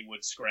that they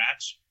would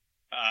scratch.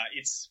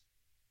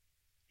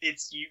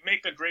 You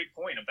make a great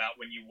point about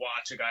when you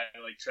watch a guy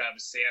like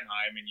Travis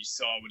Sanheim and you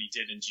saw what he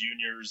did in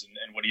juniors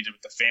and what he did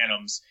with the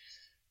Phantoms.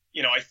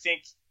 I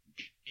think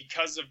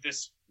because of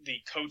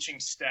the coaching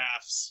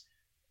staff's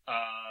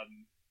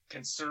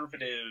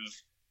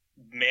conservative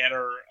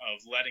manner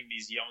of letting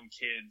these young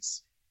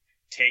kids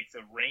take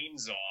the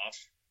reins off,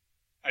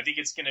 I think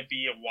it's going to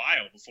be a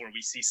while before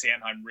we see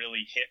Sanheim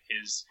really hit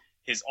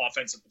his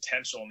offensive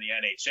potential in the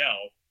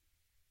NHL.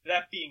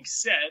 That being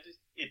said,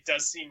 it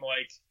does seem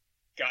like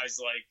guys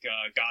like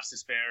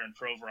Gostisbehere and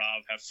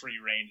Provorov have free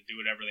reign to do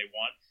whatever they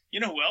want.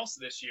 You know who else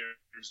this year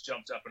has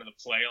jumped up into the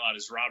play a lot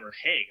is Robert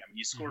Haig. I mean,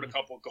 he scored a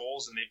couple of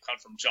goals, and they've come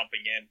from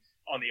jumping in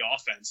on the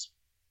offense.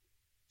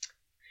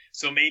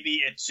 So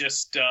maybe it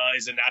just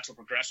is a natural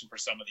progression for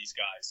some of these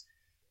guys.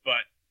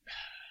 But,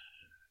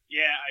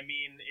 yeah, I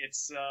mean,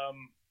 it's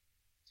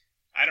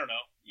I don't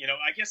know.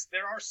 I guess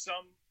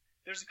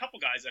there's a couple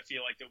guys I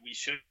feel like that we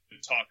should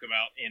talk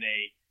about in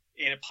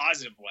a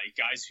positive light,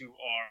 guys who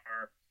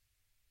are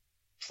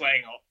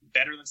playing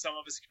better than some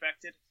of us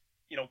expected.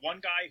 One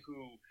guy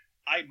who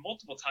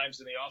multiple times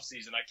in the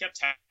offseason, I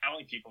kept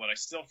telling people that I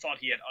still thought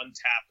he had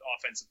untapped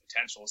offensive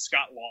potential, is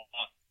Scott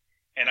Laughton.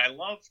 And I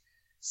love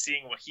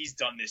seeing what he's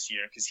done this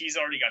year, because he's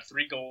already got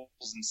 3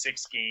 goals in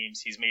 6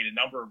 games. He's made a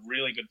number of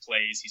really good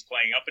plays. He's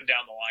playing up and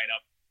down the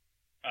lineup.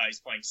 He's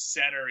playing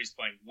center. He's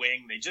playing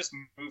wing. They just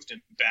moved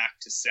him back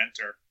to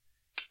center,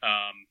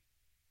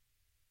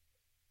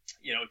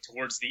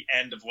 towards the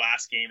end of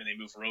last game, and they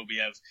moved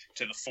Robiev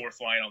to the 4th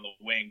line on the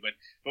wing. But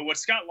what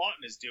Scott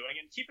Laughton is doing,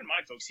 and keep in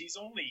mind, folks, he's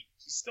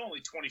still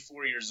only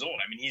 24 years old.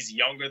 I mean, he's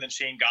younger than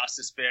Shane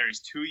Gostisbehere. He's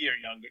 2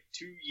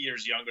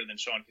 years younger than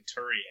Sean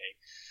Couturier.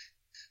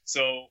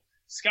 So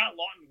Scott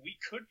Laughton, we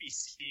could be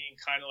seeing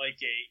kind of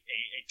like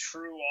a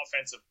true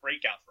offensive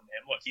breakout from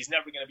him. Look, he's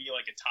never going to be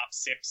like a top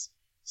 6,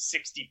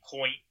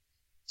 60-point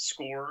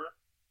scorer,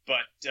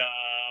 but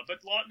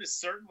Laughton is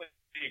certainly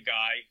a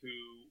guy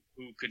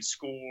who could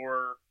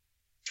score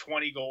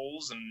 20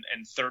 goals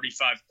and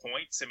 35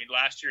 points. I mean,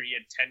 last year he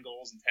had 10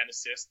 goals and 10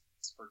 assists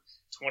for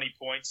 20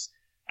 points.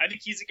 I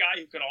think he's a guy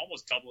who could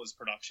almost double his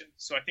production.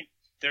 So I think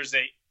there's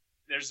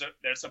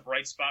a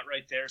bright spot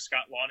right there.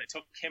 Scott Laughton. It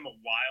took him a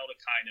while to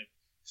kind of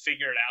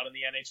figure it out in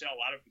the NHL. A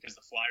lot of it because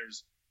the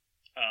Flyers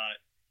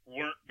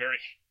weren't very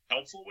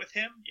helpful with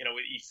him. You know,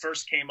 he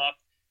first came up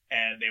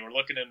and they were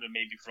looking at him to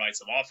maybe provide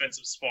some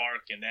offensive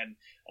spark, and then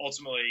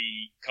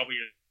ultimately a couple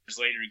years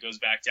later he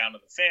goes back down to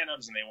the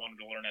Phantoms and they wanted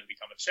to learn how to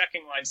become a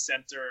checking line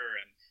center,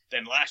 and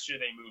then last year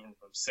they moved him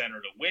from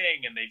center to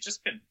wing, and they've just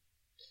been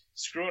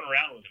screwing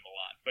around with him a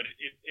lot. But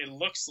it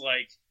looks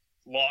like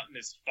Laughton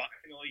has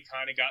finally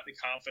kind of got the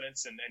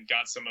confidence and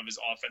got some of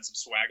his offensive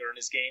swagger in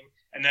his game.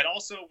 And then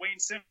also Wayne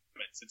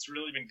Simmons. It's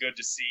really been good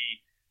to see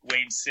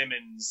Wayne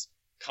Simmons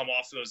come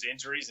off those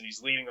injuries, and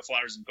he's leading the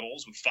Flyers in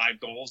goals with 5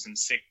 goals in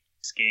 6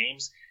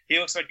 games. He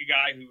looks like a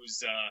guy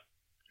who's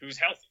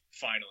healthy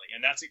finally,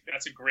 and that's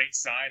a great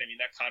sign. I mean,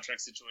 that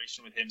contract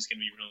situation with him is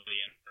going to be really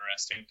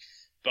interesting,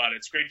 but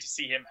it's great to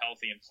see him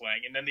healthy and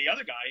playing. And then the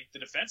other guy, the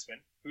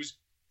defenseman, who's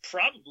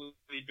probably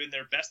been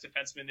their best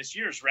defenseman this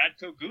year, is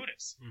Radko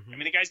Gudas. I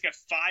mean, the guy's got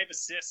 5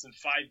 assists in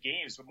 5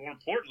 games, but more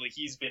importantly,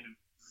 he's been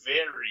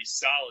very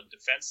solid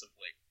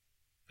defensively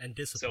and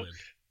disciplined.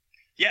 So,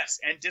 yes,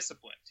 and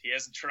disciplined. He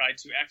hasn't tried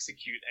to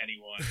execute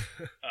anyone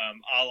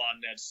a la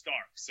Ned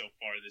Stark so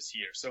far this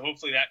year. So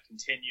hopefully that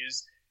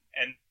continues,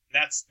 and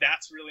that's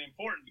really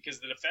important because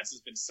the defense has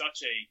been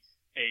such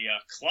a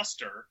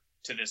cluster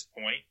to this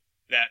point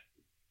that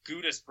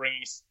Gudas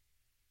bringing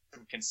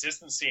some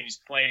consistency and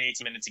he's playing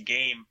 18 minutes a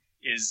game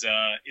is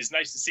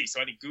nice to see.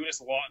 So I think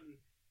Gudas, Laughton,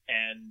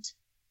 and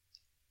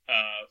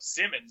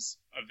Simmons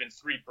have been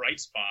 3 bright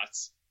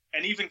spots,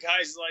 and even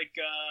guys like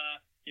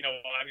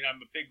I mean,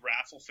 I'm a big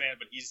Raffle fan,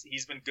 but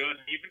he's been good,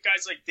 and even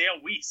guys like Dale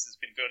Weiss has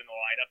been good in the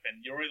lineup,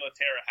 and Jori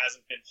Lehtera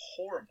hasn't been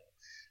horrible.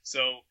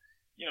 So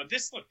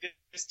this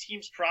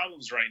team's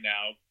problems right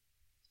now,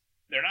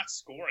 they're not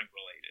scoring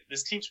related.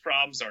 This team's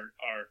problems are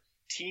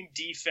team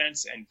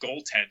defense and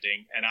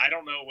goaltending, and I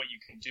don't know what you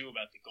can do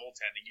about the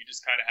goaltending. You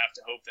just kind of have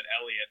to hope that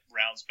Elliott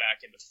rounds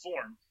back into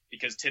form,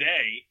 because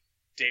today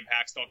Dave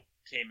Haxtell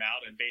came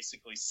out and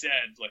basically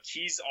said, look,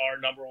 he's our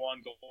number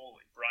 1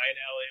 goalie. Brian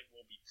Elliott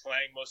will be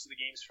playing most of the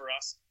games for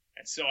us,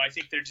 and so I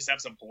think they just have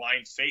some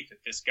blind faith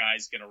that this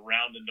guy's going to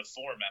round into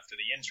form after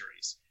the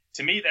injuries.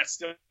 To me, that's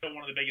still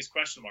one of the biggest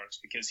question marks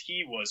because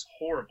he was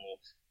horrible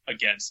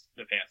against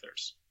the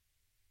Panthers.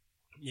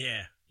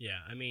 Yeah.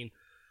 I mean,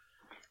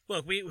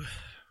 look,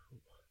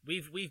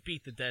 we've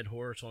beat the dead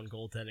horse on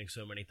goaltending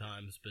so many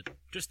times, but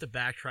just to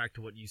backtrack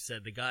to what you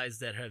said, the guys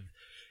that have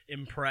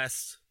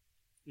impressed,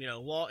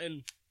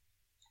 Laughton,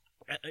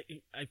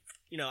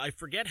 I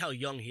forget how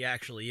young he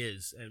actually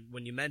is, and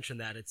when you mention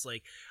that, it's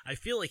like I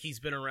feel like he's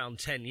been around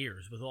 10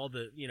 years with all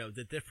the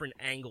the different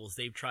angles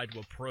they've tried to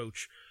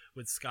approach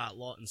with Scott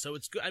Laughton. So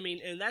it's good. I mean,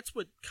 and that's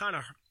what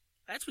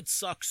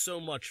sucks so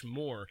much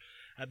more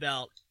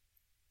about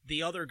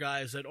the other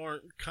guys that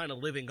aren't kind of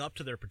living up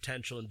to their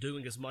potential and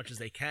doing as much as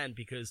they can,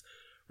 because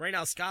right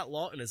now Scott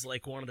Laughton is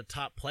like one of the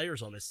top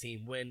players on this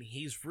team when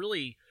he's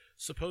really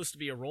supposed to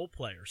be a role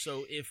player.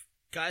 So if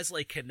guys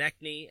like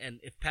Konechny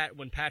and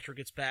when Patrick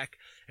gets back,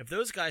 if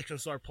those guys can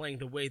start playing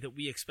the way that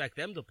we expect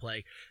them to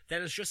play,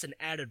 then it's just an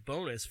added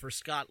bonus for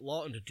Scott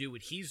Laughton to do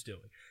what he's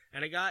doing.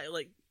 And a guy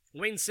like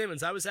Wayne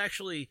Simmons, I was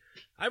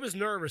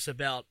nervous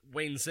about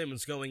Wayne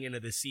Simmons going into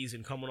this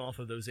season coming off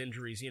of those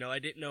injuries. I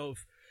didn't know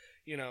if,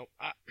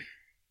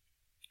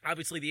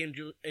 obviously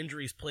the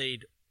injuries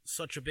played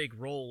such a big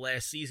role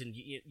last season.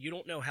 You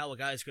don't know how a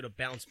guy's going to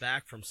bounce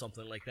back from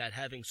something like that,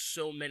 having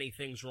so many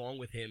things wrong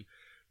with him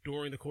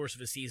during the course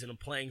of a season and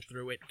playing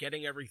through it,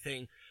 getting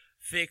everything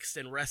fixed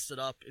and rested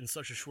up in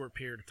such a short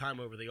period of time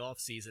over the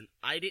offseason.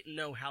 I didn't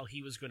know how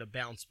he was going to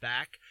bounce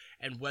back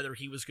and whether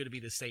he was going to be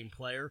the same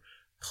player.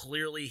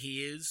 Clearly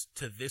he is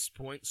to this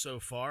point so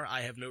far.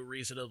 I have no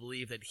reason to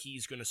believe that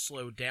he's going to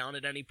slow down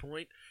at any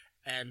point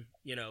and,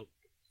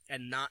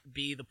 and not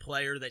be the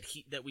player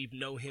that we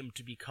know him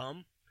to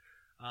become.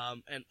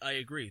 And I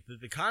agree.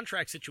 The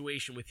contract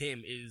situation with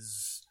him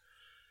is,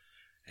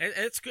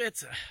 it's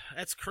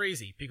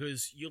crazy,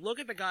 because you look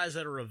at the guys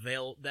that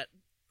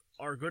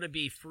are going to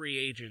be free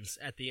agents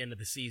at the end of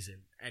the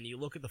season, and you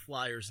look at the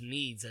Flyers'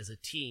 needs as a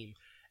team,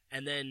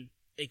 and then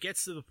it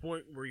gets to the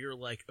point where you're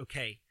like,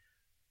 okay,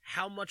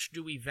 how much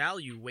do we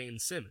value Wayne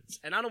Simmons?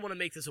 And I don't want to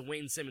make this a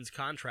Wayne Simmons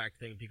contract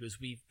thing because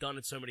we've done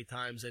it so many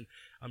times, and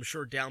I'm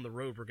sure down the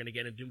road we're going to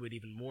get into it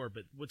even more.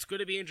 But what's going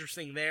to be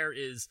interesting there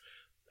is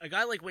a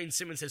guy like Wayne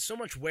Simmons has so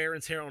much wear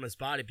and tear on his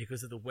body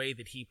because of the way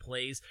that he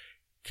plays.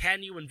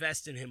 Can you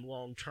invest in him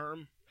long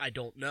term? I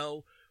don't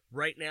know.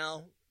 Right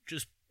now,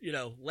 just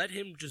let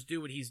him just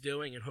do what he's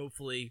doing, and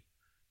hopefully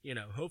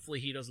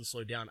he doesn't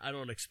slow down. I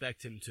don't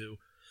expect him to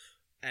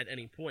at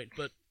any point.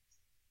 But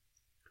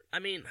I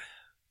mean,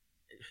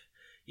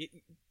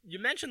 you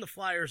mentioned the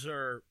Flyers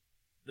their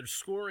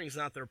scoring is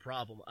not their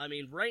problem. I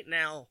mean, right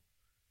now,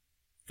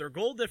 their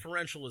goal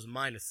differential is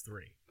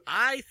 -3.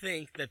 I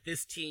think that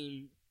this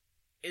team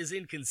is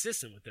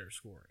inconsistent with their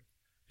scoring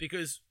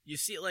Because you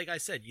see, like I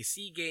said, you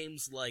see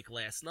games like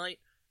last night,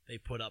 they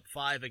put up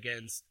 5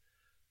 against,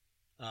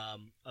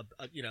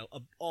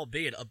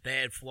 albeit a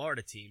bad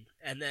Florida team,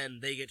 and then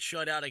they get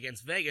shut out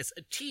against Vegas,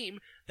 a team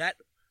that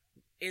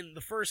in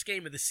the first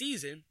game of the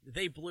season,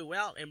 they blew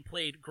out and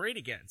played great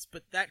against.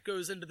 But that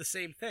goes into the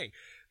same thing.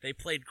 They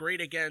played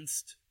great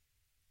against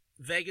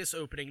Vegas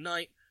opening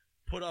night,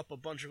 put up a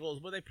bunch of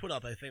goals. Well, they put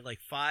up, I think, like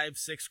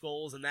 5-6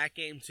 goals in that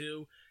game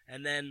too,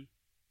 and then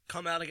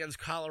come out against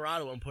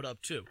Colorado and put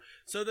up 2.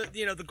 So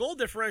the goal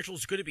differential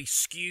is going to be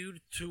skewed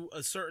to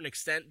a certain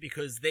extent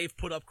because they've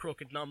put up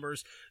crooked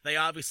numbers. They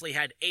obviously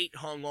had 8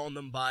 hung on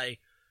them by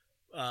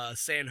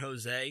San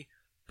Jose,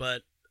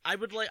 but I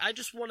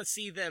just want to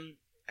see them,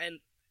 and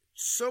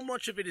so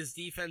much of it is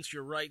defense,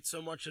 you're right,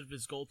 so much of it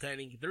is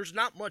goaltending. There's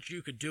not much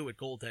you could do at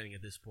goaltending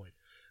at this point.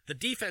 The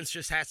defense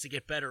just has to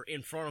get better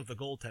in front of the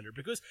goaltender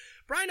because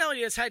Brian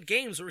Elliott has had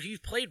games where he's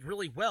played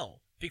really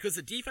well because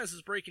the defense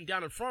is breaking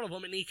down in front of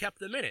him and he kept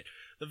them in it.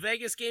 The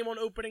Vegas game on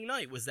opening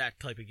night was that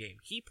type of game.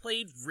 He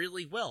played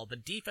really well. The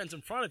defense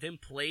in front of him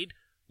played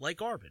like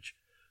garbage.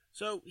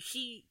 So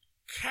he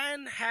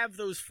can have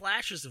those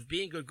flashes of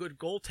being a good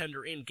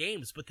goaltender in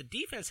games, but the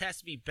defense has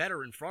to be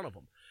better in front of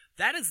him.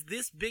 That's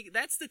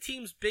the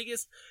team's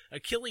biggest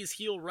Achilles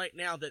heel right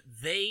now that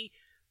they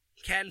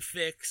can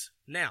fix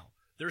now.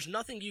 There's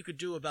nothing you could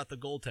do about the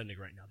goaltending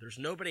right now. There's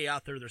nobody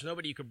out there. There's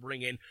nobody you could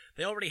bring in.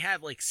 They already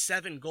have like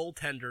 7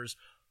 goaltenders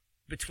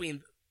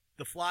between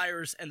the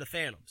Flyers and the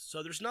Phantoms.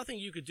 So there's nothing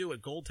you could do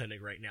at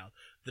goaltending right now.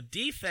 The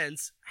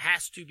defense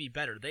has to be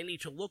better. They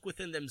need to look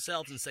within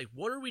themselves and say,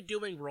 what are we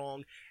doing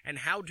wrong and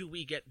how do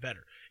we get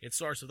better? It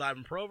starts with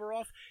Ivan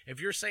Provorov. If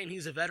you're saying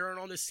he's a veteran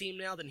on this team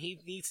now, then he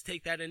needs to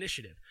take that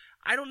initiative.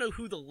 I don't know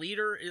who the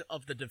leader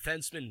of the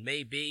defensemen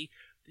may be.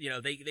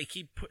 They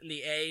keep putting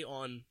the A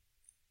on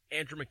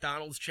Andrew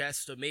McDonald's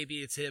chest, so maybe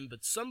it's him,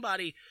 but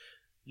somebody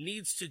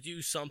needs to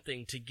do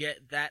something to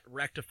get that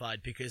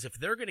rectified, because if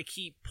they're going to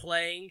keep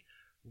playing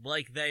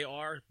like they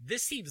are,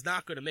 this team's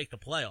not going to make the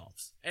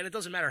playoffs. And it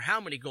doesn't matter how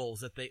many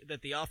goals that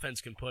the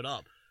offense can put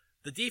up.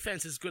 The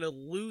defense is going to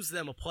lose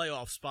them a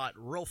playoff spot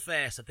real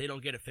fast if they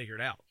don't get it figured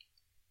out.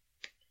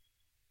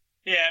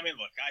 Yeah, I mean,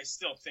 look, I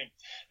still think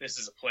this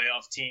is a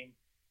playoff team.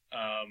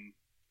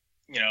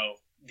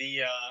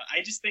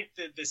 I just think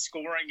that the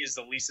scoring is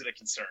the least of the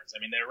concerns. I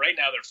mean, they're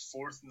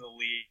 4th in the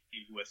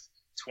league with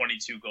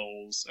 22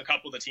 goals. A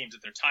couple of the teams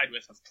that they're tied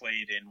with have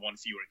played in one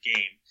fewer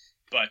game,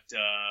 but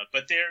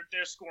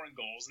they're scoring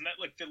goals. And that,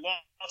 like, the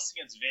loss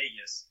against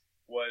Vegas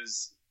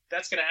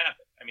that's going to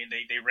happen. I mean,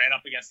 they ran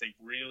up against a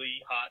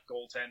really hot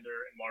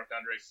goaltender in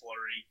Marc-Andre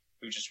Fleury,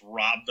 who just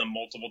robbed them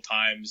multiple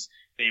times.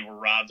 They were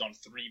robbed on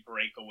 3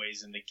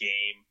 breakaways in the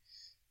game.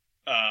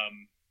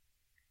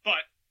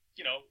 But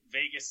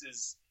Vegas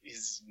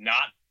is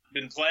not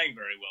been playing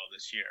very well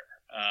this year.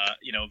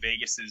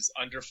 Vegas is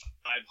under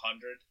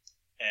 500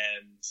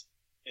 and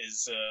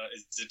is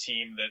a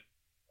team that,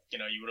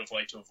 you would have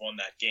liked to have won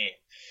that game.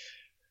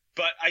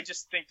 But I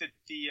just think that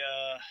the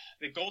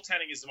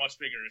goaltending is a much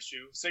bigger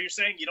issue. So you're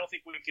saying you don't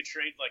think we could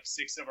trade like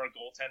 6 of our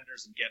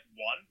goaltenders and get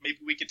 1? Maybe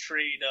we could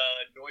trade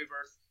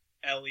Neuwirth,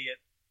 Elliott,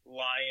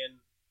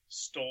 Lyon,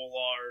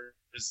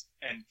 Stolars,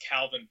 and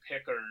Calvin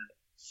Pickard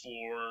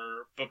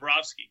for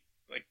Bobrovsky.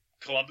 Like,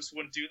 Columbus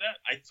wouldn't do that?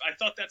 I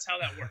thought that's how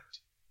that worked.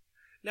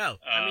 No,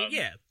 I mean,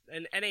 yeah.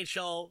 And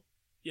NHL,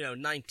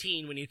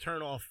 19, when you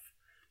turn off,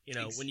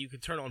 when you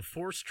could turn on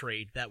forced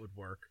trade, that would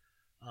work.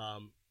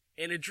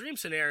 In a dream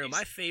scenario,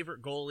 my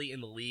favorite goalie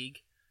in the league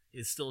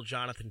is still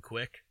Jonathan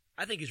Quick.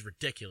 I think he's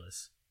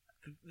ridiculous.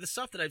 The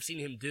stuff that I've seen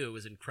him do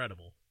is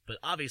incredible, but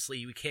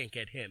obviously we can't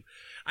get him.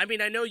 I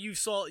mean, I know you've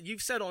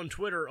said on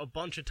Twitter a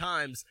bunch of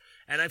times,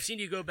 and I've seen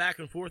you go back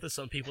and forth with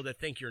some people that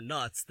think you're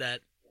nuts, that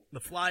the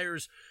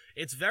Flyers,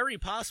 it's very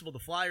possible the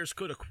Flyers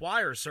could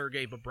acquire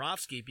Sergei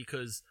Bobrovsky,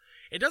 because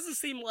it doesn't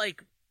seem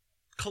like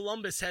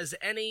Columbus has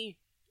any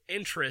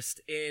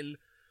interest in,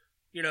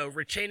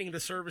 retaining the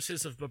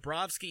services of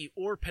Bobrovsky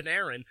or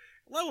Panarin.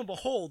 Lo and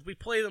behold, we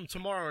play them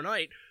tomorrow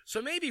night,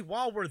 so maybe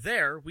while we're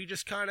there, we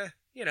just kind of,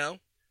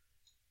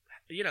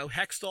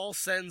 Hextall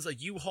sends a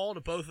U-Haul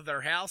to both of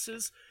their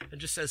houses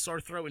and just says,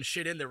 start throwing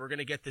shit in there, we're going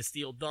to get this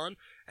deal done,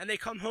 and they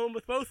come home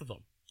with both of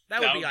them.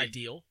 That would be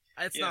ideal.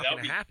 It's not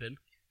going to happen.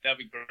 That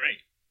would be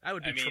great. That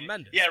would be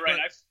tremendous. Yeah, right.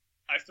 But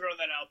I've thrown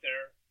that out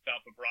there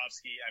about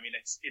Bobrovsky. I mean,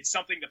 it's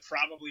something that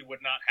probably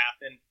would not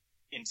happen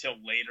until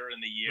later in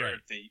the year,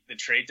 right, the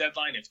trade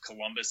deadline, if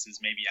Columbus is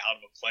maybe out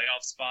of a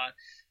playoff spot.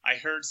 I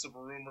heard some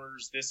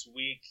rumors this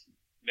week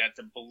that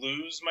the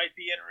Blues might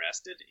be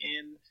interested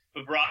in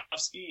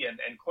Bobrovsky,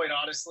 and quite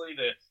honestly,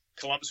 the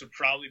Columbus would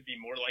probably be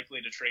more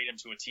likely to trade him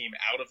to a team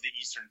out of the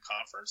Eastern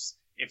Conference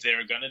if they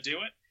were going to do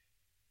it.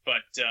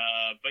 But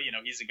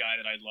he's a guy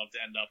that I'd love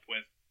to end up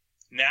with.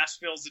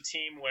 Nashville's a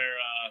team where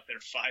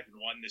they're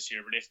 5-1 this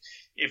year, but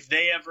if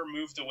they ever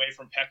moved away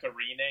from Pekka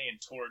Rinne and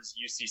towards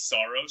UC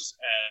Saros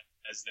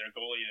as their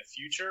goalie in the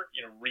future,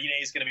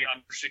 Rinne is going to be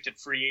an unrestricted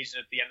free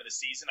agent at the end of the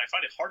season. I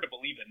find it hard to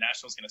believe that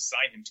Nashville's going to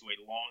sign him to a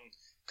long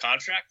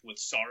contract with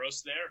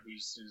Saros there,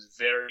 who's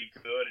very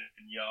good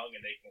and young,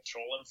 and they can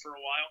control him for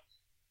a while.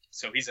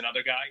 So he's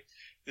another guy.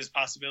 There's a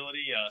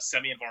possibility.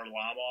 Semyon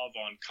Varlamov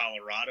on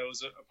Colorado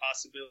is a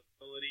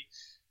possibility.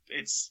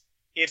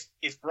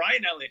 If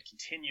Brian Elliott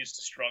continues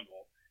to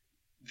struggle,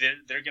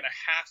 they're going to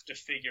have to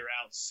figure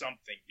out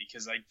something,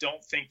 because I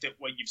don't think that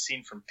what you've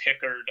seen from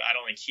Pickard, I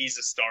don't think he's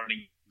a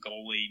starting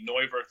goalie.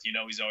 Neuwirth,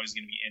 he's always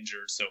going to be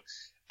injured. So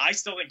I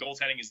still think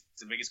goaltending is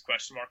the biggest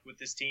question mark with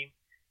this team.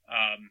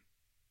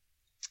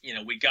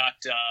 We got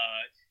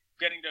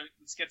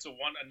let's get to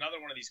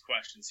another one of these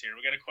questions here.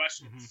 We got a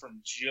question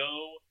from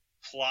Joe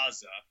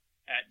Plaza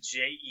at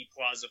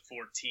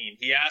JEPlaza14.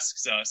 He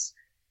asks us,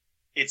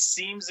 it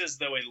seems as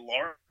though a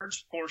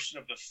large portion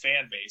of the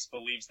fan base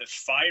believes that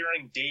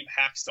firing Dave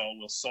Hakstol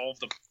will solve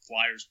the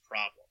Flyers'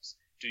 problems.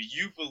 Do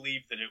you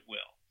believe that it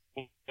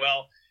will?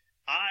 Well,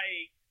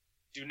 I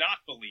do not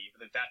believe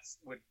that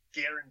would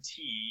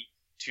guarantee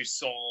to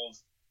solve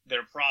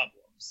their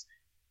problems.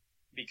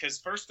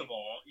 Because, first of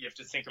all, you have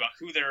to think about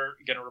who they're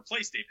going to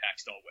replace Dave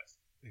Hakstol with.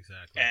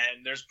 Exactly.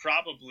 And there's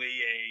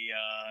probably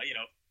a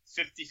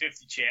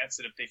 50-50 chance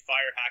that if they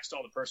fire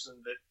Hakstol, the person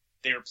that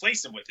they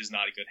replace him with is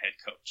not a good head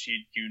coach.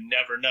 You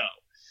never know.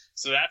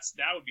 So that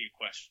would be a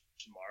question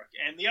mark.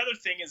 And the other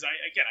thing is, I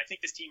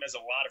think this team has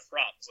a lot of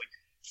problems. Like,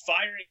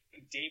 firing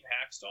Dave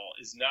Hakstol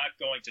is not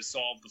going to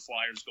solve the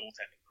Flyers'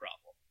 goaltending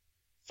problem.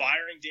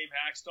 Firing Dave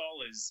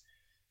Hakstol is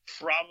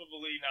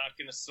probably not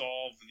going to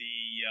solve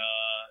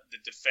the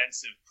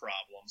defensive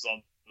problems.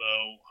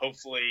 Although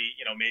hopefully,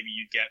 maybe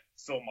you'd get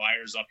Phil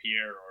Myers up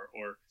here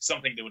or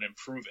something that would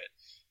improve it.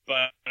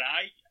 But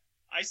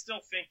I still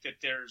think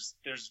that there's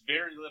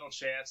very little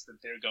chance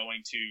that they're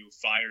going to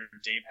fire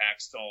Dave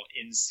Hakstol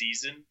in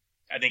season.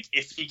 I think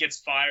if he gets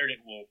fired, it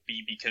will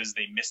be because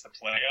they missed the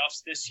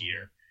playoffs this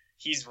year.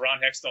 He's Ron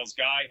Hextall's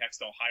guy.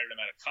 Hextall hired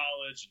him out of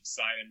college and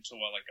signed him to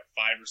a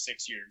 5 or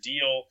 6 year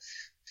deal.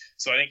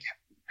 So I think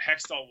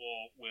Hextall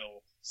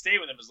will stay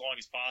with him as long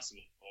as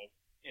possible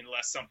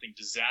unless something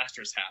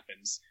disastrous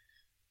happens.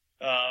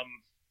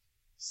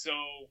 So,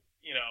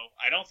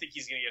 I don't think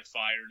he's going to get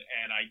fired,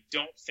 and I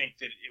don't think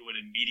that it would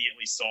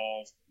immediately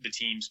solve the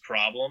team's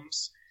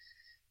problems.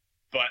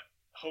 But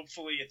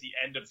hopefully at the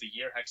end of the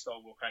year,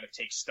 Hextall will kind of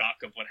take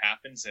stock of what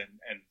happens and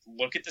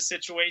look at the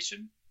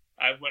situation.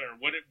 I wonder,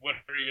 what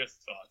are your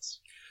thoughts?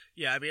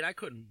 Yeah, I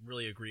couldn't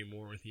really agree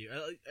more with you.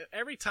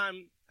 Every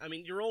time,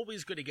 you're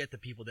always going to get the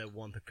people that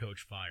want the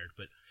coach fired,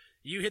 but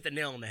you hit the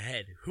nail on the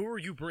head. Who are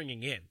you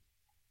bringing in?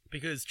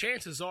 Because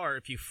chances are,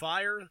 if you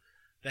fire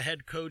the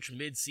head coach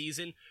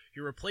mid-season,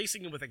 you're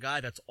replacing him with a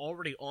guy that's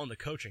already on the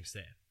coaching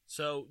staff.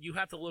 So you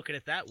have to look at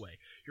it that way.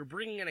 You're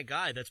bringing in a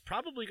guy that's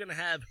probably going to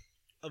have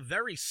a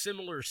very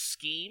similar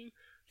scheme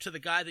to the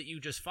guy that you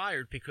just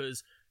fired,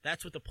 because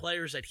that's what the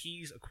players that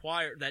he's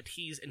acquired, that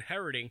he's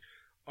inheriting,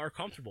 are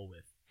comfortable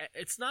with.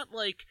 It's not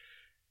like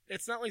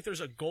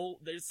there's a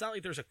goal. It's not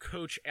like there's a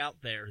coach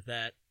out there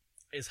that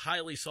is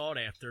highly sought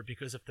after,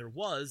 because if there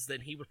was,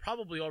 then he would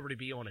probably already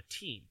be on a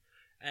team.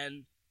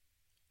 And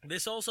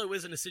this also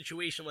isn't a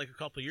situation like a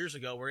couple of years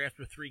ago where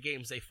after 3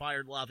 games they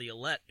fired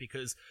Laviolette,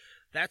 because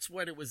that's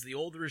when it was the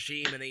old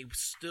regime and they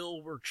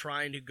still were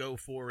trying to go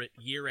for it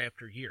year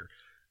after year.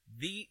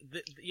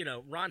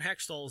 Ron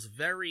Hextall is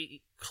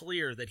very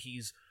clear that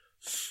he's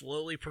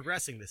slowly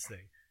progressing this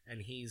thing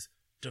and he's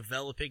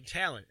developing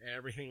talent and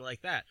everything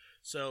like that.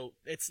 So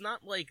it's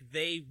not like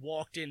they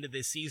walked into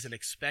this season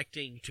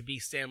expecting to be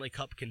Stanley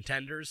Cup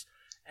contenders.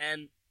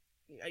 And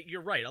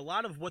you're right, a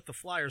lot of what the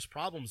Flyers'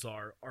 problems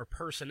are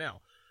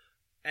personnel.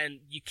 And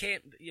you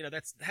can't,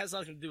 that has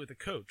nothing to do with the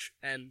coach.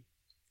 And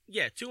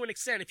yeah, to an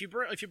extent, if you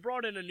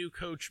brought in a new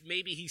coach,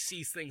 maybe he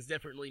sees things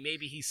differently.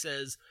 Maybe he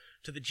says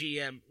to the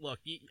GM, look,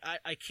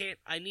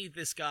 I need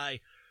this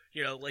guy,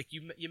 like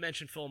you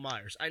mentioned Phil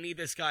Myers. I need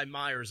this guy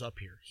Myers up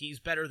here. He's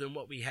better than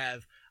what we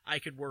have. I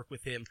could work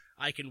with him.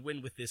 I can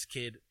win with this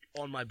kid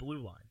on my blue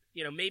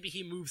line. Maybe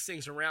he moves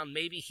things around.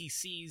 Maybe he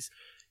sees,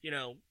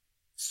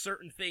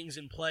 certain things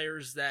in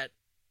players that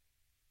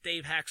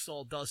Dave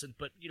Hakstol doesn't,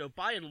 but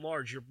by and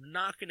large,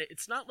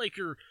 it's not like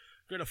you're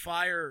gonna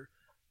fire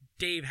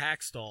Dave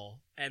Hakstol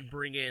and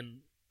bring in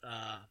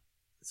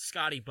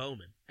Scotty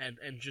Bowman and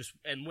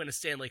win a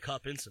Stanley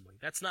Cup instantly.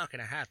 That's not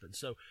gonna happen.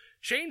 So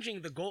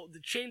changing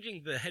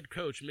the head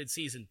coach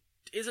midseason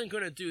isn't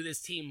gonna do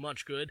this team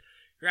much good.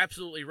 You're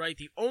absolutely right.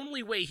 The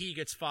only way he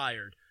gets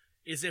fired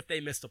is if they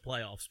miss the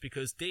playoffs,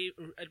 because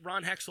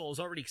Ron Hextall has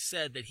already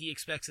said that he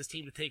expects his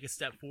team to take a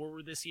step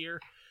forward this year.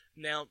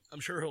 Now, I'm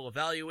sure he'll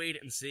evaluate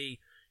it and see,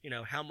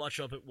 how much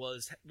of it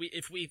was.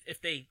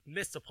 If they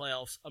miss the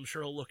playoffs, I'm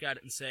sure he'll look at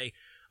it and say,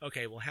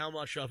 okay, well, how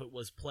much of it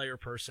was player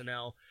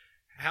personnel?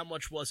 How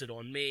much was it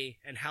on me?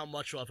 And how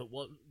much of it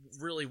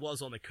really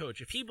was on the coach?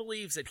 If he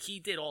believes that he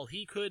did all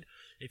he could,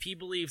 if he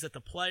believes that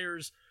the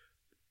players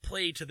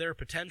played to their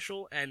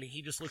potential, and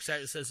he just looks at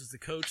it and says, as the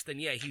coach, then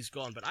yeah, he's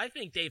gone. But I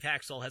think Dave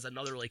Haxall has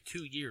another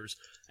 2 years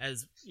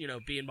as,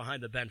 being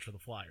behind the bench for the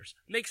Flyers.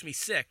 Makes me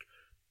sick,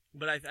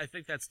 but I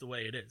think that's the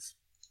way it is.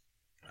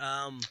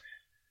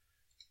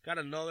 Got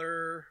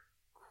another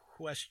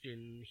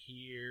question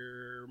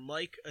here.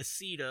 Mike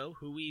Aceto,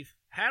 who we've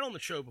had on the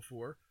show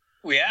before.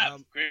 We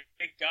have. Great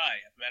guy.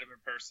 I've met him in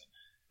person.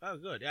 Oh,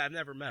 good. Yeah, I've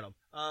never met him.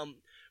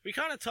 We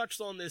kind of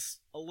touched on this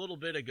a little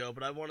bit ago,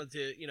 but I wanted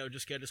to,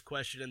 just get his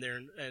question in there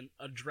and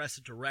address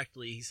it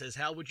directly. He says,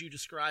 how would you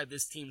describe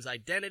this team's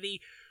identity?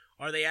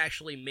 Are they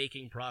actually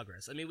making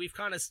progress? I mean, we've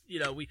kind of,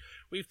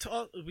 we've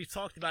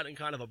talked about it in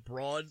kind of a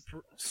broad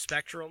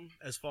spectrum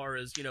as far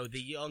as, the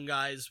young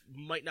guys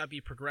might not be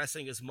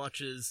progressing as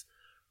much as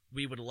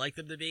we would like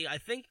them to be. I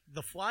think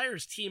the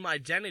Flyers team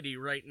identity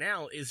right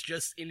now is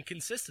just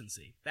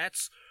inconsistency.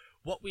 That's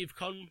what we've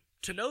come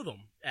to know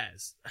them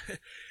as.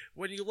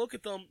 When you look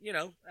at them,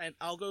 and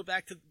I'll go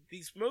back to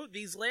these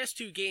last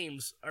 2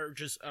 games are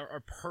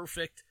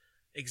perfect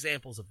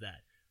examples of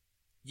that.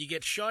 You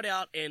get shut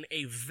out in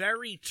a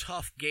very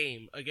tough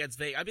game against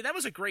Vegas. I mean, that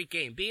was a great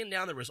game. Being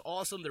down there was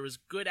awesome. There was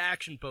good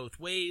action both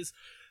ways.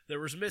 There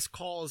was missed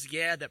calls,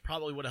 that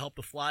probably would have helped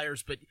the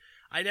Flyers, but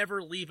I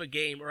never leave a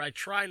game, or I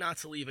try not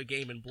to leave a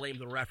game and blame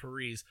the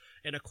referees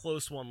in a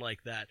close one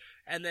like that.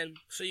 And then,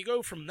 so you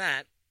go from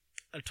that,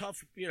 a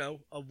tough, a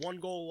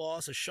 1-goal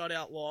loss, a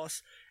shutout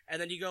loss, and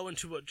then you go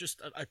into a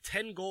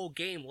 10-goal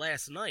game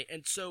last night.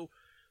 And so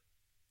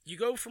you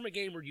go from a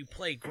game where you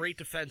play great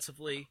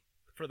defensively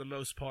for the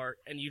most part,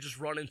 and you just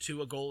run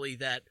into a goalie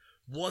that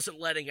wasn't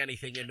letting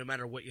anything in no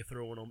matter what you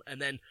throw in them. And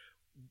then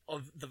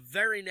of the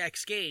very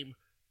next game,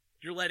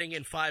 you're letting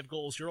in 5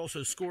 goals. You're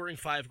also scoring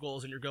 5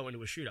 goals, and you're going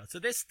to a shootout. So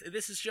this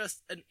is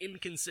just an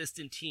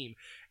inconsistent team,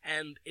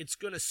 and it's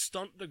going to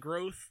stunt the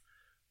growth.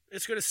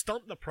 It's going to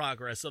stunt the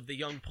progress of the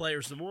young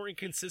players. The more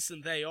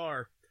inconsistent they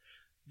are,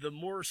 the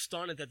more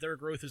stunted that their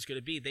growth is going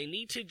to be. They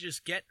need to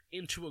just get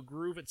into a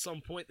groove at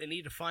some point. They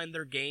need to find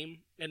their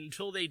game, and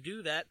until they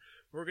do that,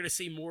 we're going to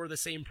see more of the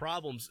same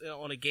problems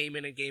on a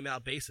game-in and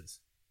game-out basis.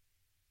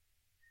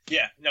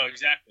 Yeah, no,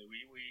 exactly. We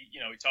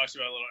talked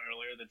about it a little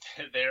earlier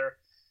that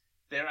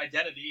their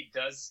identity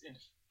does, in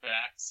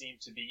fact, seem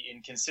to be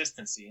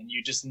inconsistency, and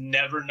you just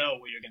never know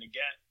what you're going to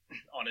get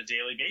on a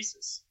daily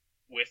basis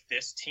with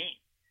this team,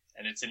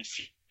 and it's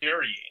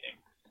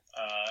infuriating.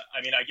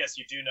 I guess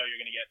you do know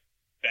you're going to get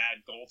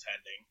bad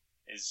goaltending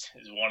is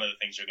one of the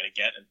things you're going to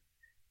get, and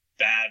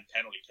bad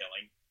penalty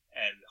killing,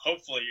 and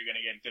hopefully you're going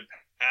to get good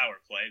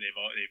power play.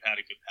 They've had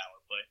a good power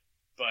play,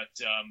 but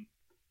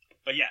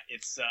yeah,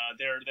 it's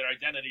their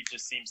identity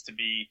just seems to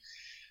be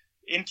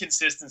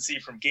inconsistency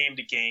from game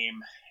to game.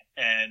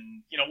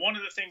 And, one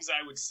of the things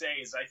I would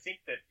say is I think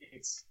that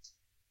it's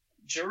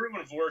Giroux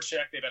and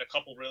Voracek, they've had a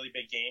couple really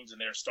big games, and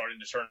they're starting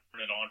to turn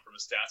it on from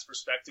a stats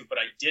perspective. But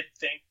I did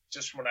think,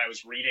 just from when I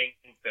was reading,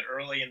 that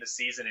early in the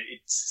season, it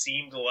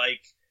seemed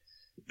like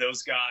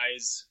those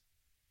guys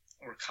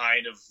were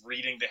kind of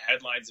reading the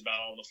headlines about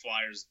all the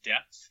Flyers'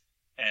 depth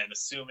and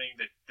assuming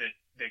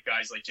that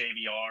guys like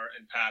JVR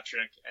and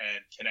Patrick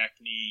and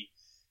Konechny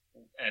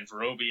and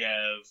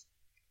Vorobiev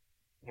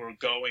were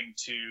going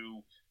to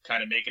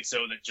kind of make it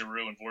so that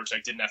Giroux and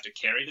Voracek didn't have to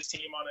carry this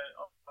team on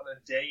a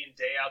day in,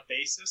 day out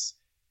basis.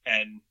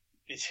 And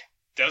it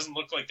doesn't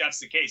look like that's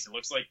the case. It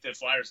looks like the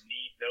Flyers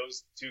need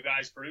those 2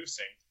 guys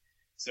producing.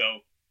 So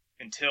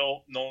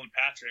until Nolan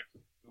Patrick,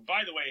 who,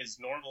 by the way,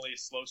 is normally a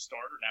slow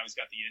starter, now he's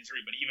got the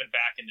injury, but even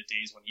back in the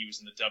days when he was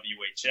in the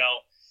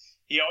WHL,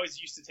 he always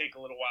used to take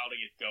a little while to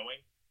get going,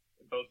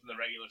 both in the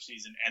regular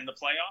season and the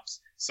playoffs.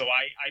 So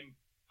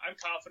I'm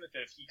confident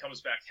that if he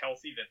comes back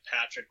healthy, that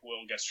Patrick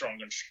will get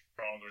stronger and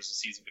stronger as the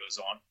season goes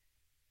on.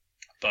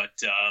 But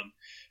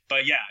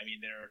yeah,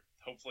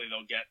 hopefully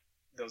they'll get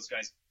those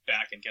guys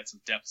back and get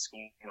some depth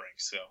scoring.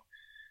 So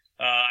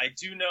I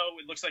do know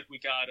it looks like we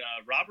got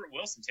Robert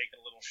Wilson taking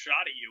a little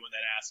shot at you and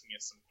then asking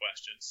us some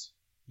questions.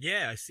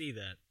 Yeah, I see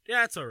that.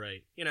 Yeah, that's all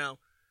right.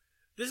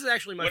 This is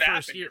actually my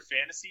first year. Your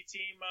fantasy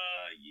team,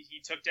 he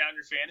took down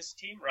your fantasy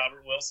team,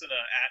 Robert Wilson,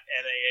 at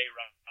NAA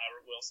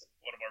Robert Wilson,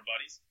 one of our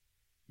buddies.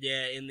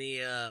 Yeah, in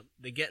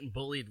the Getting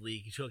Bullied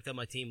League, he took down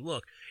my team.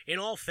 Look, in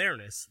all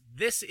fairness,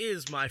 this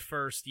is my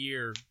first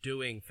year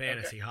doing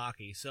fantasy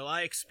hockey, so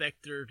I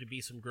expect there to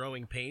be some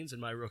growing pains in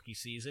my rookie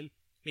season.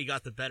 He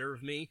got the better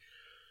of me,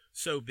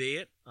 so be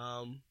it.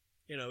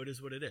 It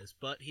is what it is.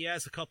 But he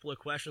has a couple of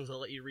questions. I'll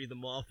let you read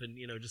them off and,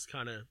 just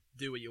kind of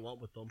do what you want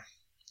with them.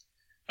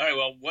 All right,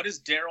 well, what is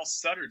Daryl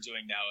Sutter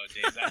doing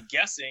nowadays? I'm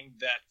guessing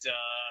that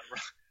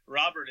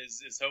Robert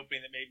is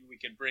hoping that maybe we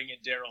can bring in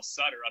Daryl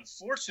Sutter.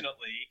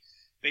 Unfortunately,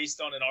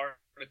 based on an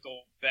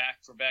article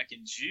back in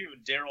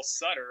June, Daryl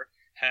Sutter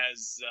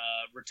has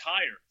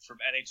retired from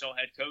NHL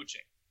head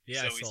coaching.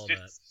 Yeah, so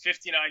he's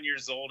 59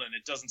 years old, and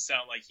it doesn't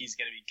sound like he's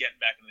going to be getting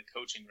back into the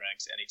coaching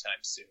ranks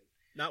anytime soon.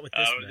 Not with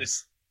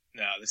this.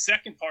 No, the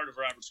second part of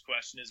Robert's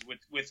question is,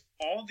 with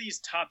all these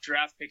top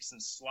draft picks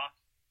and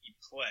sloppy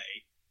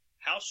play,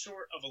 how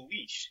short of a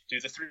leash do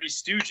the Three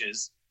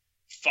Stooges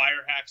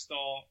Fire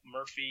Hackstall,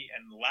 Murphy,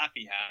 and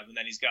Lappy have, and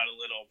then he's got a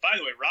little. By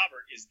the way,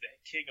 Robert is the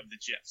king of the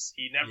GIFs.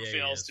 He never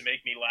fails to make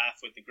me laugh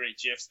with the great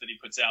GIFs that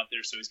he puts out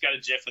there. So he's got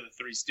a GIF of the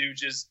Three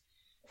Stooges,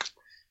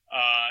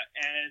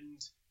 and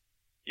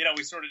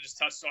we sort of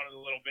just touched on it a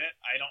little bit.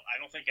 I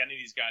don't think any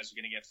of these guys are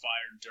going to get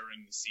fired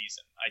during the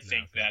season. I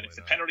think that if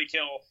the penalty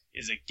kill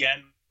is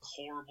again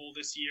horrible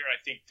this year,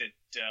 I think that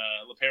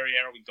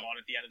LaPerriere will be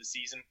gone at the end of the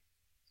season.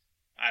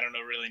 I don't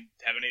know really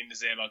have anything to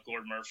say about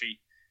Gord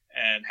Murphy.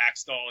 And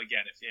Hackstall,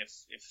 again,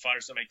 if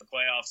Flyers don't make the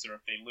playoffs or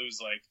if they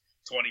lose like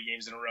 20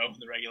 games in a row in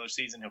the regular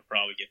season, he'll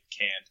probably get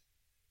canned.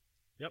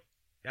 Yep.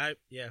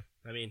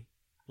 I mean,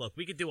 look,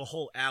 we could do a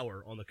whole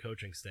hour on the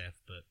coaching staff,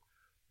 but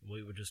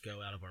we would just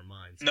go out of our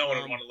minds. No one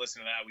would want to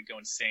listen to that. We'd go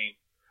insane.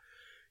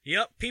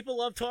 Yep. People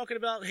love talking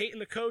about hating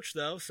the coach,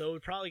 though, so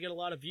we'd probably get a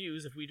lot of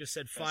views if we just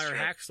said Fire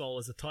Hackstall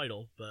as a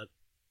title, but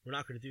we're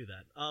not going to do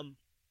that.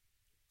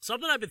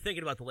 Something I've been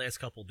thinking about the last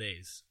couple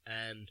days,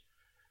 and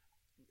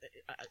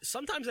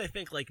sometimes I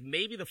think like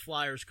maybe the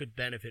Flyers could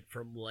benefit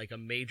from like a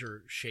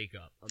major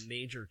shakeup, a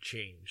major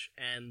change.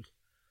 And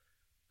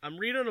I'm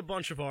reading a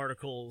bunch of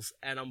articles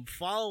and I'm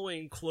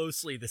following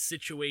closely the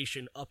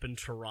situation up in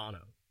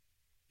Toronto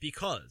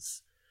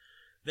because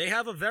they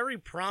have a very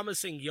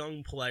promising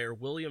young player,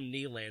 William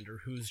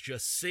Nylander, who's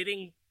just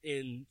sitting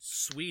in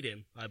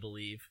Sweden, I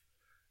believe,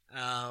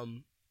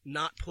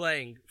 not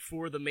playing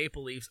for the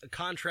Maple Leafs, a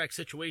contract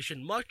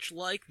situation much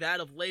like that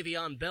of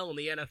Le'Veon Bell in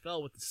the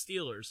NFL with the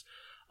Steelers.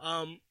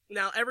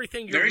 Now,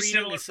 everything you're very reading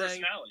similar is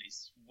saying...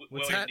 personalities.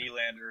 William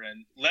Nylander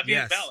and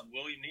Le'Veon Bell and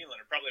William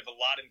Nylander probably have a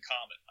lot in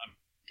common, I'm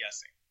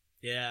guessing.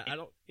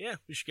 Yeah,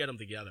 we should get them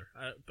together.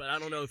 But I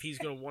don't know if he's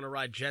going to want to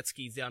ride jet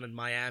skis down in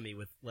Miami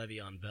with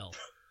Le'Veon Bell.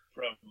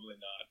 Probably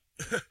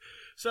not.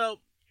 So,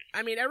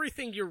 I mean,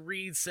 everything you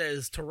read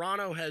says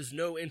Toronto has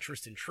no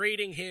interest in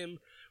trading him.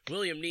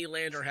 William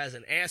Nylander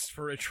hasn't asked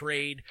for a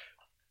trade,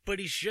 but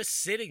he's just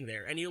sitting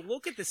there. And you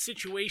look at the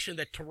situation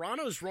that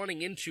Toronto's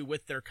running into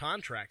with their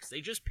contracts.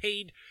 They just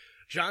paid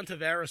John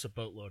Tavares a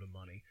boatload of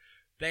money.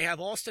 They have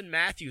Austin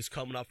Matthews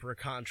coming up for a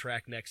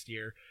contract next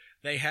year.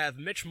 They have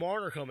Mitch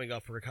Marner coming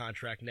up for a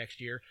contract next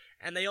year.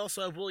 And they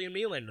also have William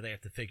Nylander they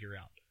have to figure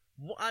out.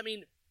 I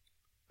mean,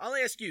 I'll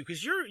ask you,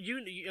 because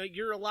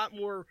you're a lot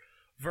more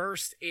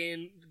versed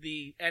in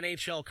the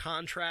NHL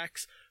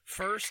contracts.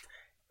 First,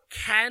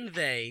 can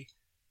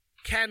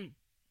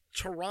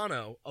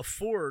Toronto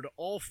afford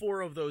all four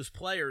of those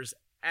players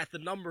at the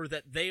number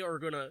that they are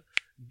going to,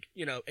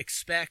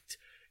 expect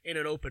in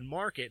an open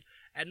market?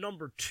 And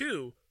number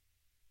two,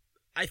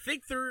 I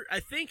think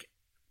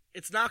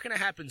it's not going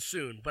to happen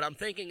soon, but I'm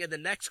thinking in the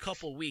next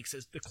couple weeks,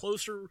 as the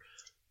closer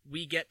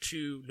we get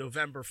to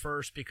November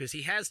 1st, because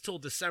he has till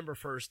December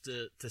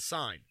 1st to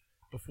sign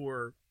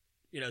before,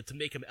 to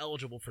make him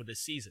eligible for this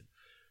season.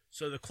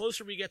 So the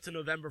closer we get to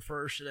November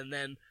 1st, and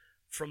then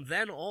from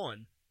then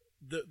on,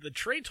 the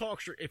trade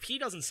talks are, if he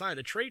doesn't sign,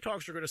 the trade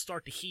talks are going to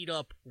start to heat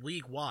up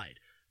league-wide.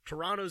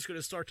 Toronto's going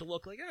to start to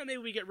look like,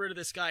 maybe we get rid of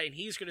this guy, and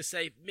he's going to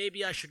say,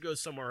 maybe I should go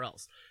somewhere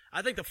else.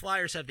 I think the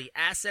Flyers have the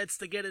assets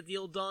to get a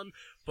deal done,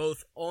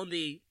 both on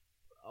the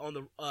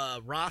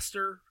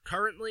roster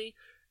currently,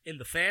 in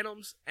the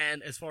Phantoms,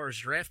 and as far as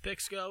draft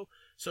picks go.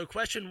 So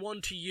question one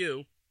to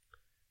you,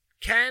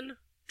 can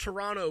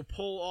Toronto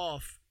pull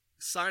off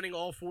signing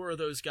all four of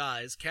those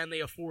guys? Can they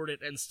afford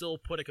it and still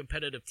put a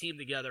competitive team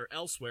together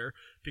elsewhere?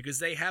 Because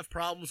they have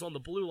problems on the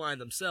blue line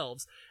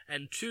themselves.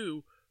 And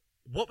two,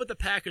 what would the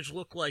package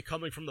look like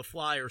coming from the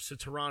Flyers to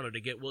Toronto to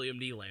get William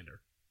Nylander?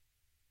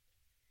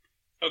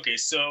 Okay,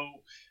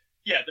 so,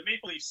 the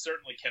Maple Leafs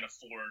certainly can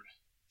afford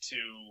to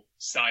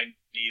sign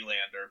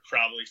Nylander,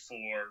 probably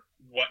for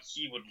what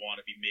he would want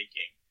to be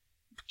making.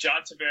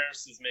 John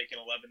Tavares is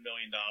making $11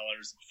 million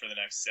for the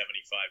next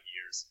 75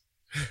 years.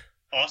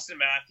 Austin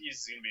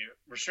Matthews is going to be a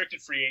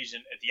restricted free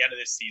agent at the end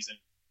of this season.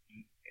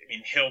 I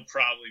mean, he'll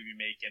probably be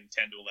making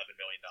 $10 to $11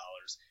 million.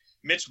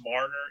 Mitch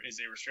Marner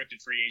is a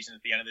restricted free agent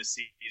at the end of this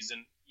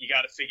season. You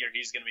got to figure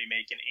he's going to be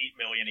making $8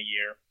 million a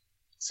year.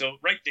 So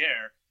right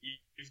there,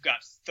 you've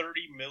got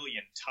 $30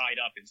 million tied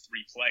up in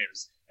three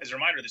players. As a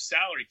reminder, the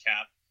salary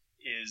cap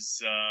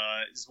is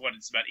what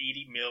it's about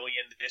 $80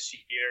 million this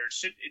year.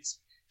 It's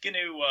going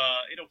to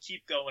it'll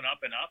keep going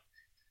up and up,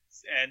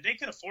 and they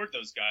can afford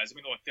those guys. I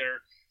mean, look,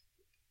 they're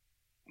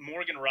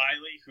Morgan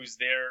Riley, who's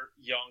their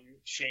young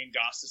Shane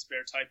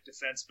Gostisbehere type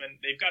defenseman.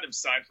 They've got him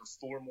signed for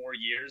 4 more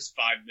years,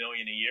 $5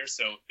 million a year,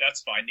 so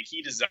that's fine.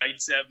 Nikita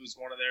Zaitsev, who's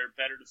one of their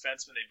better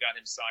defensemen, they've got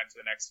him signed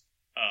for the next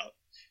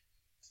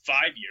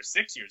 5 years,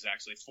 6 years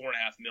actually,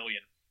 $4.5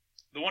 million.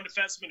 The one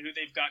defenseman who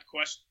they've got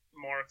question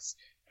marks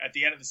at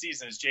the end of the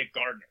season is Jake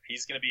Gardiner.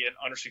 He's going to be an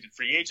unrestricted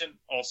free agent,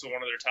 also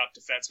one of their top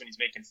defensemen.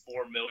 He's making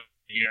 $4 million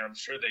a year. I'm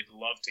sure they'd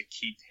love to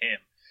keep him.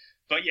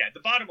 But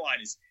the bottom line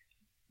is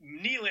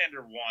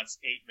Nylander wants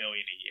 $8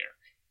 million a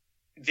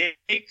year.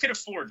 They could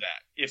afford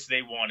that if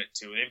they wanted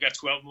to. They've got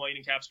 $12 million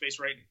in cap space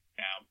right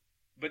now,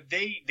 but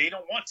they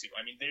don't want to.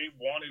 I mean, they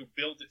want to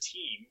build a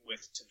team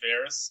with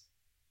Tavares,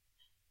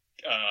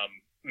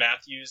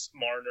 Matthews,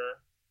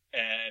 Marner,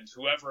 and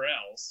whoever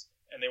else,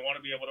 and they want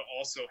to be able to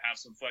also have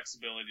some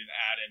flexibility to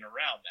add in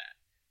around that.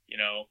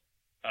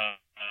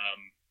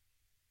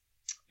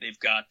 They've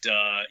got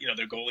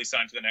their goalie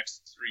signed for the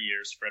next 3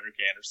 years, Frederick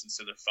Anderson,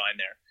 so they're fine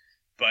there.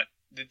 But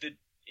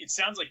it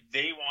sounds like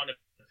they want to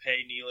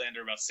pay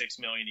Nylander about $6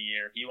 million a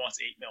year. He wants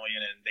 $8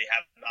 million, and they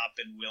have not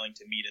been willing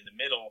to meet in the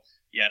middle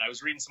yet. I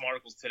was reading some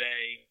articles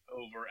today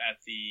over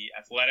at the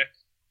Athletic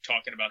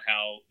talking about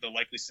how the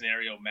likely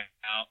scenario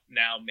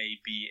now may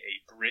be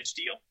a bridge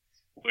deal,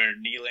 where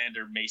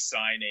Nylander may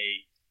sign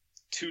a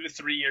 2 to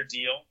 3 year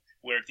deal,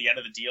 where at the end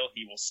of the deal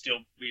he will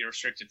still be a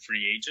restricted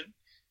free agent.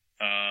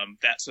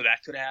 That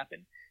could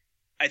happen.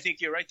 I think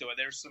you're right, though.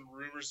 There's some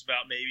rumors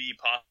about maybe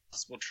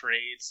possible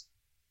trades.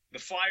 The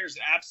Flyers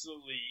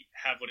absolutely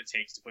have what it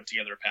takes to put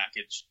together a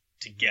package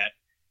to get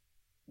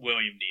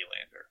William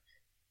Nylander.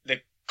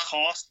 The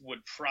cost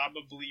would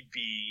probably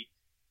be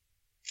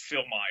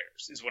Phil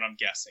Myers, is what I'm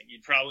guessing.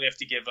 You'd probably have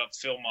to give up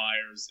Phil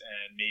Myers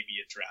and maybe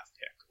a draft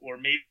pick, or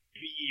maybe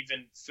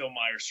even Phil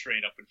Myers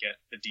straight up would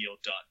get the deal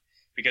done.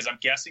 Because I'm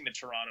guessing that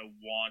Toronto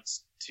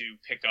wants to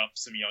pick up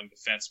some young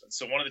defensemen.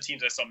 So one of the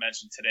teams I saw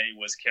mentioned today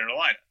was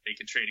Carolina. They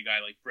could trade a guy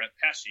like Brett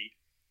Pesce,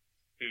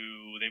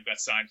 who they've got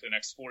signed for the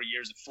next 4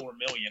 years at $4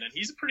 million, and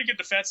he's a pretty good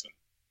defenseman.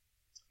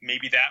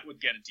 Maybe that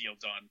would get a deal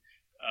done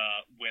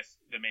with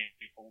the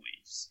Maple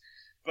Leafs.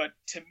 But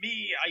to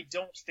me, I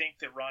don't think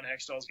that Ron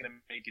Hextall is going to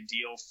make a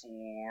deal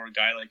for a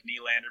guy like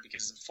Nylander,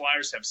 because the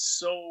Flyers have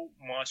so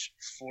much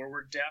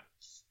forward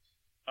depth,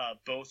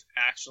 both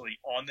actually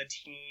on the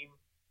team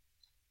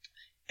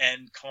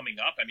and coming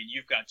up. I mean,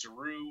 you've got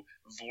Giroux,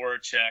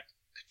 Voracek,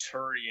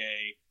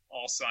 Couturier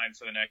all signed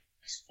for the next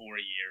 4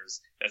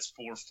 years. That's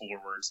 4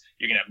 forwards.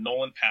 You're going to have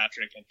Nolan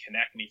Patrick and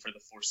Konechny for the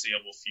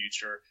foreseeable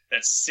future.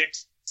 That's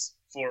 6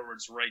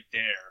 forwards right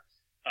there.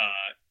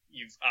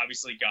 You've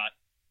obviously got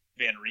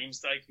Van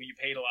Riemsdyk, who you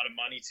paid a lot of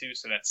money to,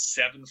 so that's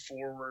 7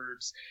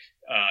 forwards.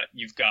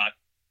 You've got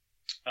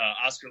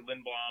Oscar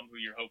Lindblom, who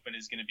you're hoping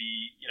is going to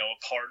be,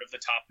 a part of the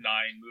top 9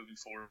 moving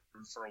forward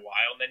for a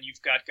while. And then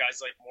you've got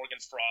guys like Morgan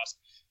Frost,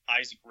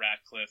 Isaac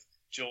Ratcliffe,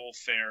 Joel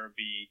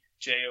Farabee,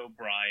 Jay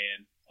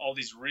O'Brien, all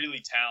these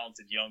really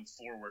talented young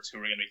forwards who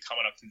are going to be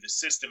coming up through the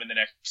system in the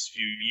next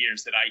few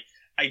years that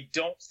I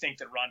don't think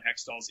that Ron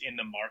Hextall's in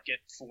the market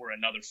for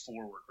another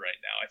forward right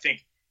now. I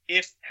think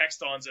if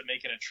Hextall ends up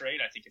making a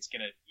trade, I think it's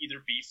going to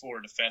either be for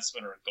a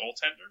defenseman or a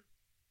goaltender.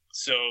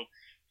 So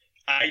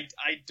I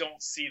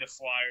don't see the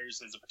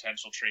Flyers as a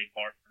potential trade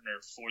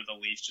partner for the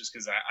Leafs, just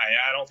because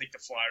I don't think the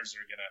Flyers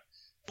are going to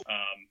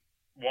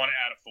want to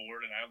add a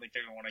forward, and I don't think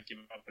they're going to want to give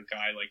up a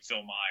guy like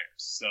Phil Myers.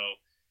 So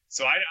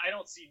I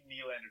don't see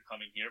Nylander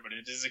coming here, but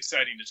it is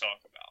exciting to talk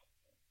about.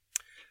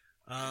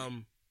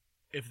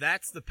 If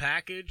that's the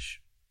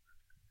package,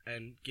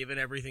 and given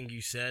everything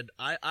you said,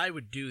 I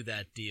would do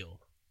that deal,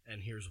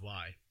 and here's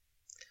why.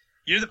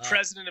 You're the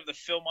president of the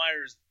Phil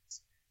Myers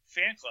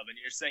fan club, and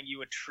you're saying you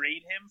would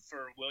trade him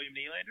for William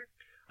Nylander?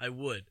 I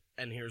would,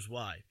 and here's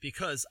why.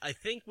 Because I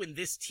think when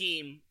this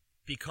team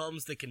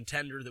becomes the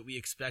contender that we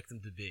expect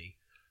them to be,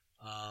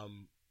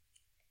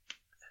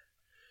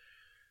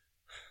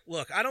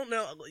 look, I don't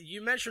know.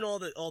 You mentioned all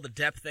the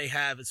depth they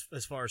have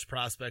as far as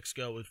prospects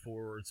go with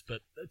forwards,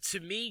 but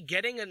to me,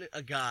 getting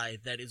a guy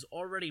that is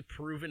already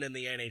proven in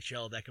the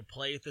NHL that can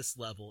play at this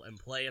level and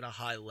play at a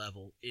high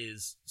level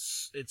it's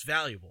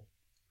valuable.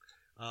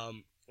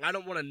 I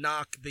don't want to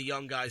knock the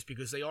young guys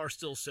because they are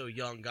still so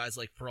young. Guys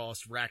like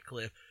Frost,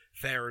 Ratcliffe,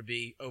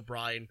 Farabee,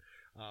 O'Brien.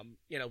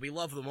 We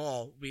love them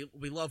all.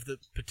 We love the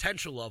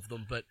potential of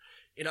them, but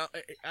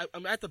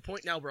I'm at the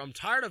point now where I'm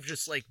tired of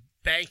just like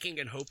banking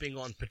and hoping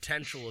on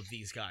potential of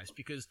these guys,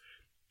 because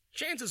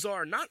chances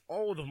are not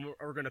all of them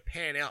are going to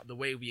pan out the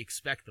way we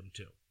expect them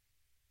to.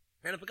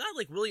 And if a guy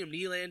like William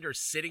Nylander is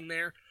sitting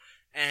there,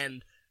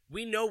 and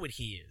we know what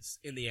he is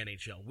in the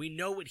NHL, we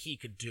know what he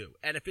could do,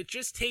 and if it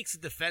just takes a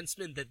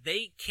defenseman that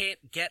they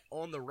can't get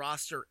on the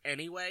roster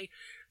anyway,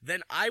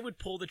 then I would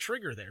pull the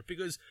trigger there,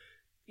 because,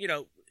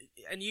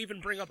 and you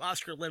even bring up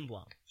Oscar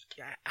Lindblom.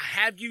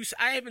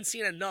 I haven't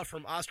seen enough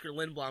from Oscar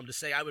Lindblom to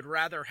say I would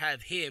rather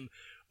have him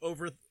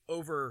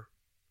over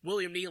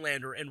William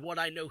Nylander and what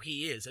I know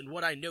he is and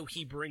what I know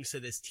he brings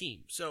to this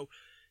team. So,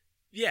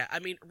 yeah, I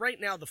mean, right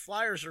now the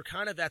Flyers are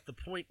kind of at the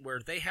point where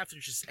they have to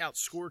just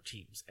outscore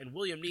teams, and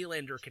William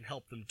Nylander can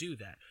help them do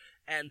that.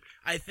 And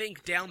I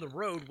think down the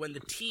road, when the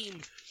team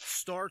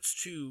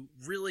starts to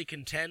really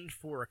contend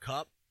for a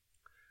cup,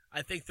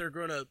 I think they're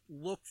going to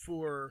look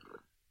for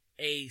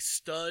a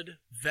stud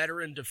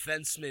veteran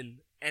defenseman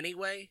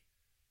anyway,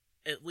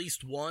 at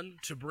least one,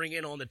 to bring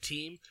in on the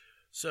team.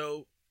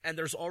 So, and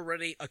there's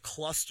already a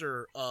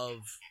cluster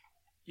of,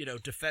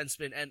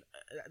 defensemen, and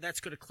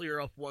that's going to clear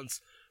up once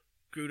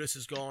Gudas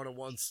is gone and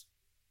once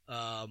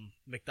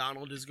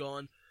McDonald is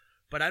gone.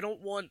 But I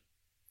don't want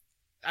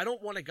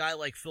a guy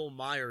like Phil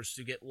Myers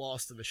to get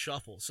lost in the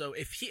shuffle. So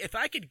if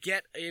I could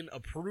get in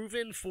a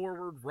proven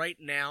forward right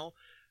now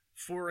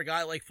for a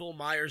guy like Phil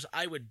Myers,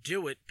 I would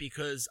do it,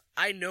 because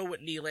I know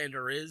what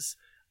Nylander is.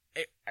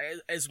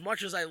 As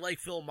much as I like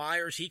Phil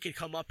Myers, he could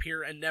come up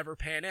here and never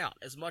pan out.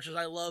 As much as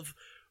I love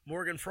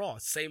Morgan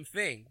Frost, same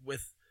thing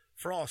with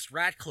Frost,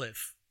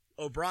 Ratcliffe,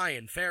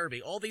 O'Brien,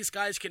 Farabee. All these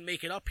guys can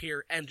make it up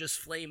here and just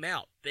flame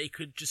out. They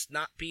could just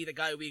not be the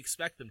guy we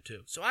expect them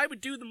to. So I would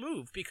do the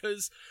move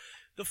because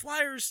the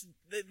Flyers,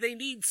 they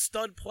need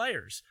stud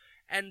players.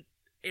 And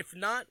if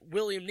not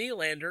William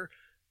Nylander,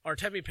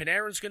 Artemi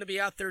Panarin's going to be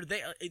out there.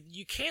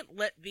 You can't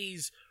let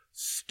these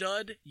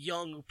stud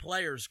young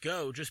players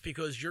go just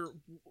because you're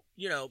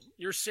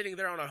sitting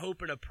there on a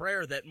hope and a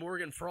prayer that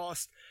Morgan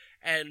Frost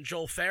and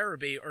Joel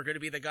Farabee are going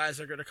to be the guys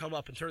that are going to come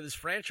up and turn this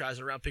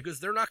franchise around, because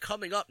they're not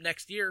coming up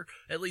next year.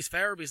 At least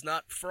Farabee's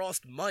not.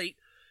 Frost might.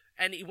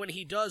 And when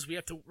he does,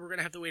 we're going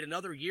to have to wait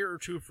another year or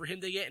two for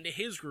him to get into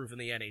his groove in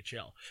the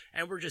NHL.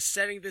 And we're just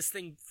setting this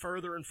thing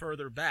further and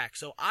further back.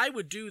 So I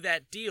would do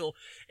that deal.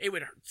 It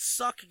would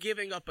suck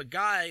giving up a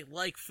guy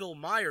like Phil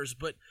Myers,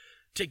 but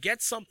to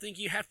get something,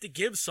 you have to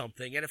give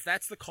something. And if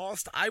that's the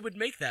cost, I would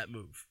make that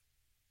move.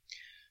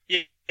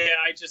 Yeah,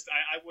 I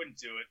wouldn't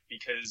do it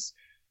because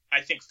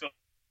I think Phil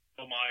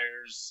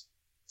Myers'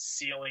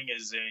 ceiling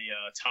is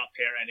a top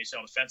pair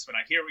NHL defenseman.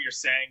 I hear what you're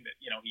saying, that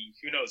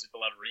who knows if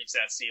he'll ever reach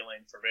that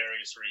ceiling for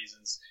various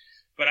reasons.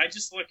 But I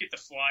just look at the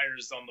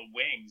Flyers on the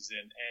wings,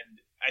 and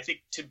I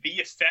think to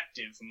be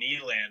effective,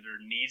 Nylander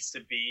needs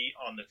to be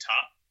on the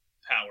top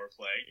power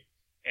play,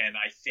 and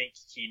I think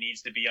he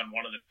needs to be on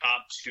one of the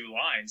top two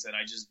lines. And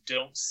I just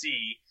don't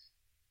see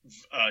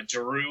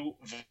Giroux,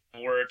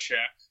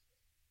 Voracek,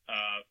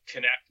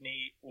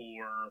 Konechny,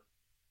 or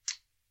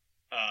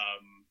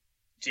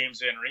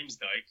James Van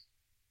Riemsdyk,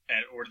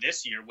 or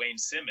this year Wayne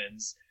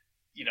Simmons,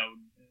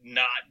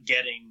 not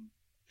getting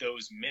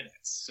those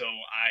minutes. So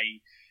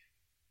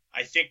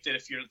I think that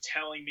if you're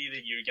telling me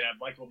that you're going to have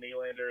Michael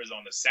Nylander as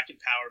on the second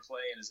power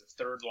play and as a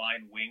third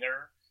line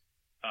winger,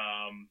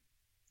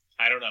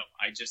 I don't know.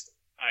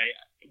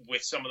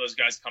 With some of those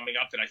guys coming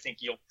up, that I think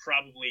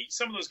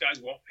some of those guys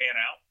won't pan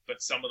out,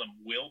 but some of them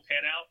will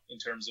pan out in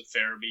terms of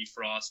Farabee,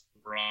 Frost,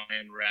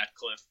 Brian,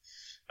 Ratcliffe,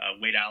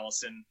 Wade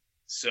Allison.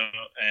 So,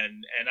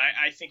 and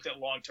I think that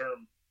long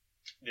term,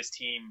 this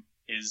team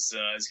is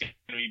going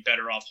to be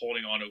better off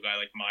holding on to a guy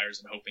like Myers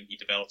and hoping he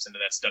develops into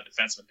that stud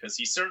defenseman, because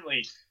he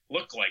certainly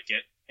looked like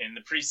it in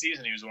the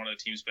preseason. He was one of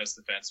the team's best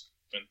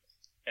defensemen,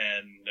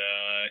 and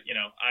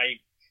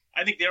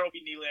I think there will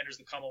be Nylanders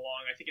that come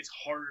along. I think it's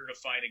harder to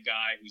find a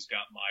guy who's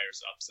got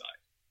Myers' upside,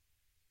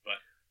 but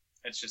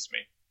that's just me.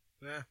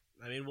 Yeah,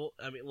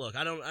 look,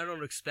 I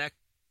don't expect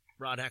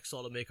Ron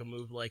Hextall to make a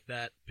move like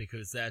that,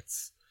 because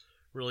that's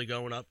really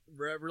going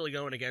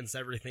against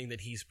everything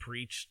that he's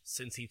preached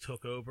since he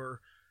took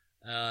over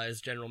as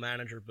general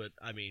manager. But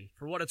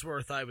for what it's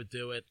worth, I would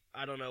do it.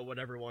 I don't know what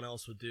everyone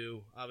else would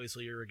do.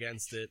 Obviously, you're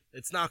against it.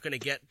 It's not going to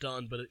get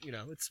done, but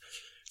it's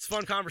a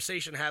fun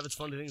conversation to have. It's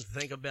fun things to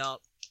think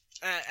about.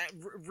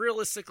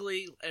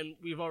 Realistically, and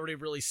we've already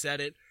really said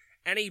it,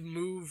 any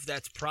move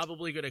that's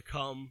probably going to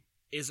come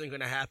isn't going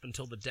to happen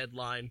until the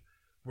deadline,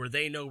 where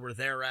they know where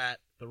they're at,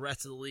 the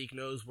rest of the league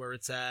knows where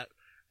it's at,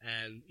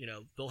 and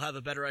they'll have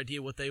a better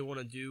idea what they want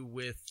to do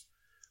with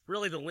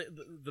really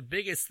the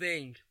biggest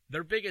thing,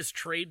 their biggest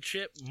trade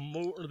chip,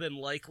 more than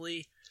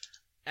likely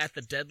at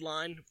the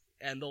deadline,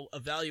 and they'll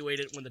evaluate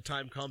it when the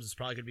time comes. It's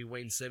probably going to be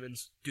Wayne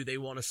Simmons. Do they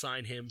want to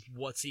sign him?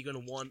 What's he going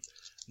to want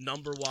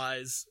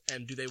number-wise,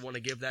 and do they want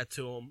to give that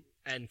to him?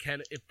 And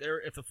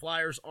if the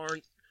Flyers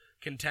aren't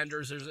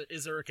contenders,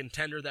 is there a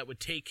contender that would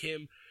take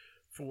him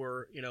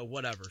for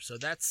whatever? So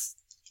that's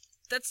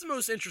the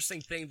most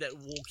interesting thing that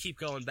we'll keep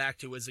going back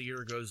to as the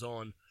year goes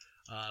on.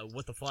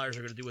 What the Flyers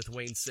are going to do with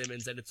Wayne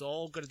Simmons, and it's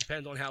all going to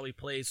depend on how he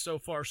plays. So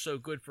far, so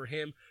good for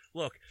him.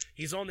 Look,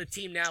 he's on the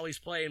team now. He's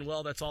playing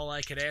well. That's all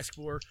I could ask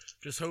for.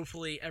 Just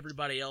hopefully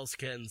everybody else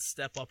can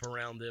step up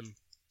around him,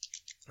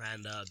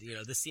 and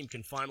this team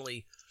can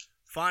finally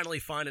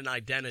find an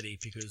identity,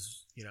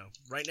 because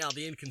right now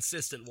the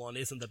inconsistent one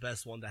isn't the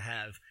best one to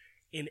have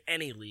in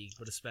any league,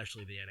 but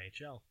especially the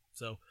NHL.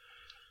 So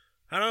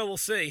I don't know. We'll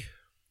see.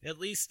 At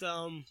least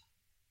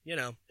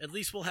at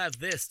least we'll have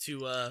this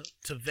to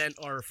vent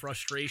our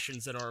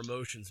frustrations and our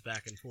emotions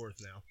back and forth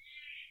now.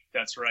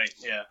 That's right,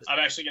 yeah. I'm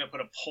actually going to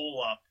put a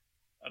poll up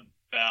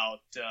about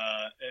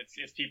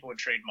if people would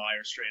trade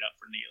Myers straight up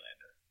for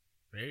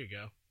Nylander. There you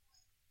go.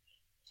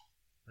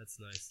 That's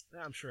nice.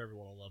 Yeah, I'm sure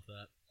everyone will love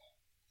that.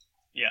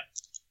 Yeah.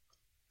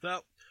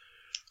 So,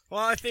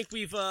 well, I think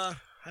we've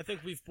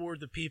bored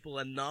the people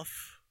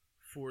enough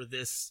for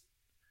this.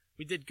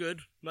 We did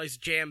good. Nice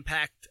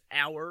jam-packed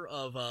hour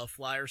of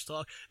Flyers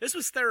talk. This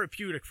was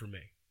therapeutic for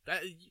me.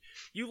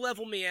 You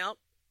leveled me out.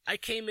 I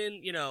came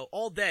in,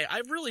 all day.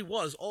 I really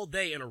was all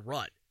day in a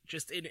rut.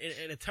 Just in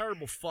a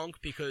terrible funk,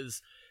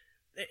 because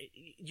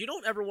you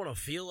don't ever want to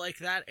feel like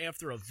that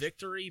after a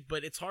victory,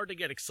 but it's hard to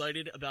get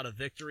excited about a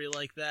victory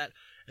like that.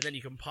 And then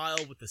you compile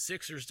what the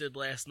Sixers did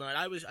last night.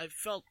 I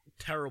felt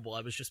terrible.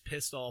 I was just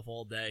pissed off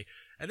all day.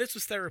 And this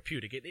was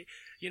therapeutic.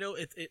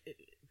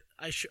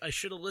 I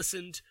should have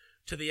listened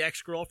to the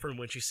ex-girlfriend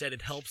when she said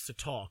it helps to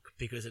talk,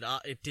 because it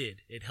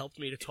did. It helped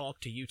me to talk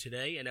to you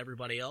today and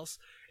everybody else,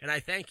 and I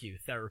thank you,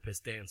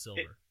 therapist Dan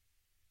Silver.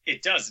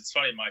 It does. It's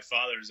funny. My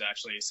father is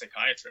actually a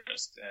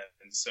psychiatrist,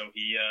 and so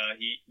he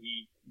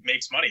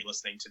makes money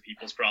listening to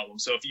people's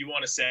problems. So if you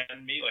want to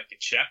send me like a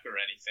check or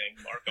anything,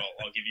 Mark,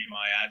 I'll give you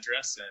my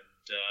address, and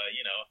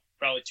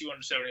probably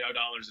 $279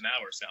 an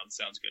hour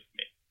sounds good to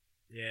me.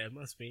 Yeah, it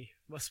must be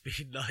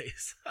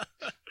nice.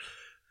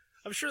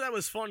 I'm sure that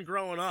was fun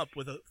growing up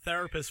with a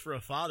therapist for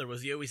a father.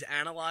 Was he always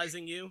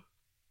analyzing you?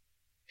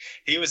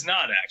 He was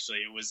not, actually.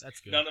 It was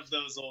none of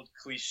those old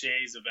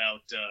cliches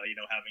about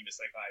having a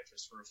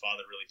psychiatrist for a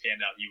father really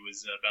panned out. He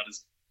was about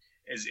as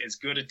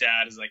good a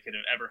dad as I could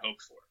have ever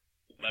hoped for.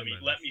 Let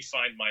me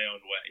find my own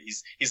way.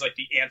 He's like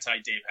the anti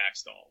Dave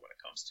Haxtell when it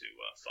comes to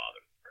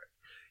father.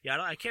 Yeah,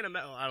 I can't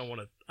imagine. I don't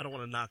want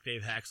to knock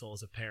Dave Haxtell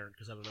as a parent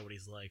because I don't know what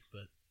he's like,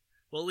 but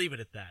we'll leave it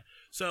at that.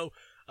 So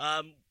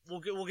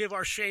we'll give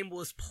our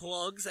shameless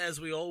plugs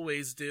as we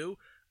always do.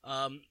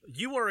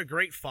 You are a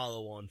great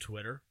follow on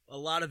Twitter. A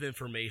lot of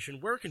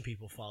information. Where can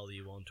people follow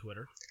you on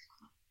Twitter?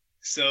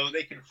 So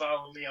they can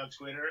follow me on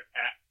Twitter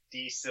at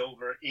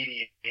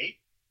dsilver88.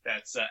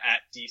 That's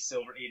at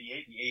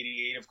dsilver88. The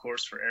 88, of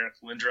course, for Eric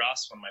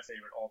Lindros, one of my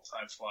favorite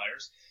all-time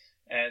Flyers.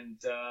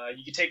 And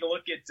you can take a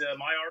look at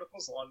my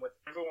articles along with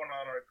everyone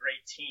on our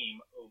great team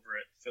over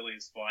at Philly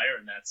is Flyer,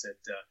 and that's at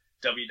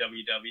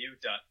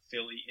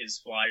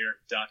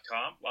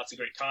www.phillyisflyer.com. Lots of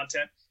great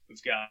content.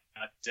 We've got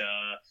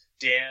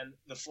Dan,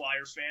 the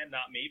Flyer fan,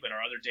 not me, but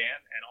our other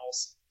Dan, and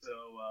also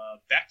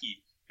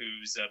Becky,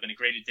 who's been a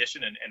great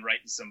addition and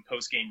writing some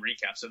post-game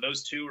recaps. So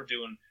those two are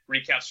doing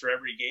recaps for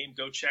every game.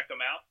 Go check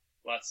them out.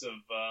 Lots of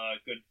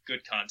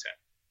good content.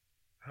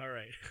 All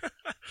right.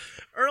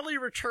 Early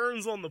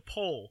returns on the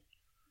poll.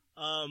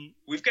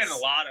 We've gotten a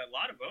lot of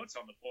votes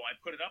on the poll. I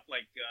put it up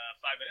like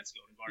 5 minutes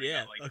ago. We've already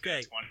got like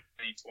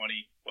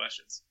 20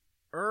 questions.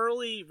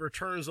 Early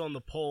returns on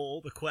the poll.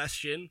 The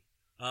question: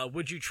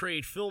 would you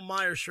trade Phil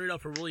Myers straight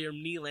up for William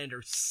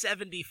Nylander?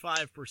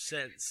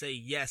 75% say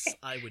yes,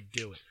 I would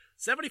do it.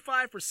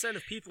 75%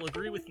 of people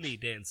agree with me,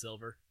 Dan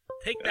Silver.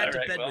 Take that to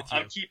bed with you.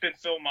 I'm keeping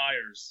Phil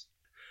Myers.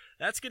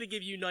 That's going to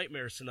give you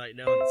nightmares tonight,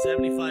 knowing that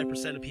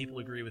 75% of people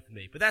agree with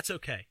me. But that's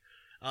okay.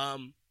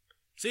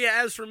 So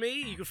yeah, as for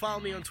me, you can follow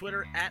me on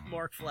Twitter at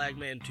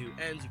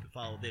MarkFlagman2Ns. You can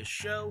follow this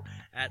show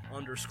at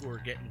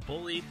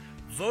 _GettingBullied.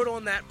 Vote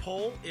on that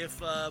poll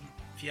if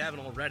you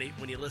haven't already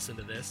when you listen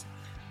to this.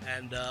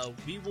 And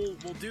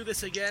we'll do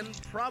this again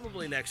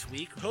probably next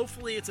week.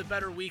 Hopefully it's a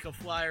better week of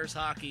Flyers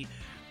hockey.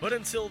 But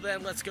until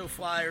then, let's go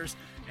Flyers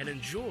and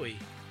enjoy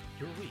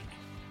your week.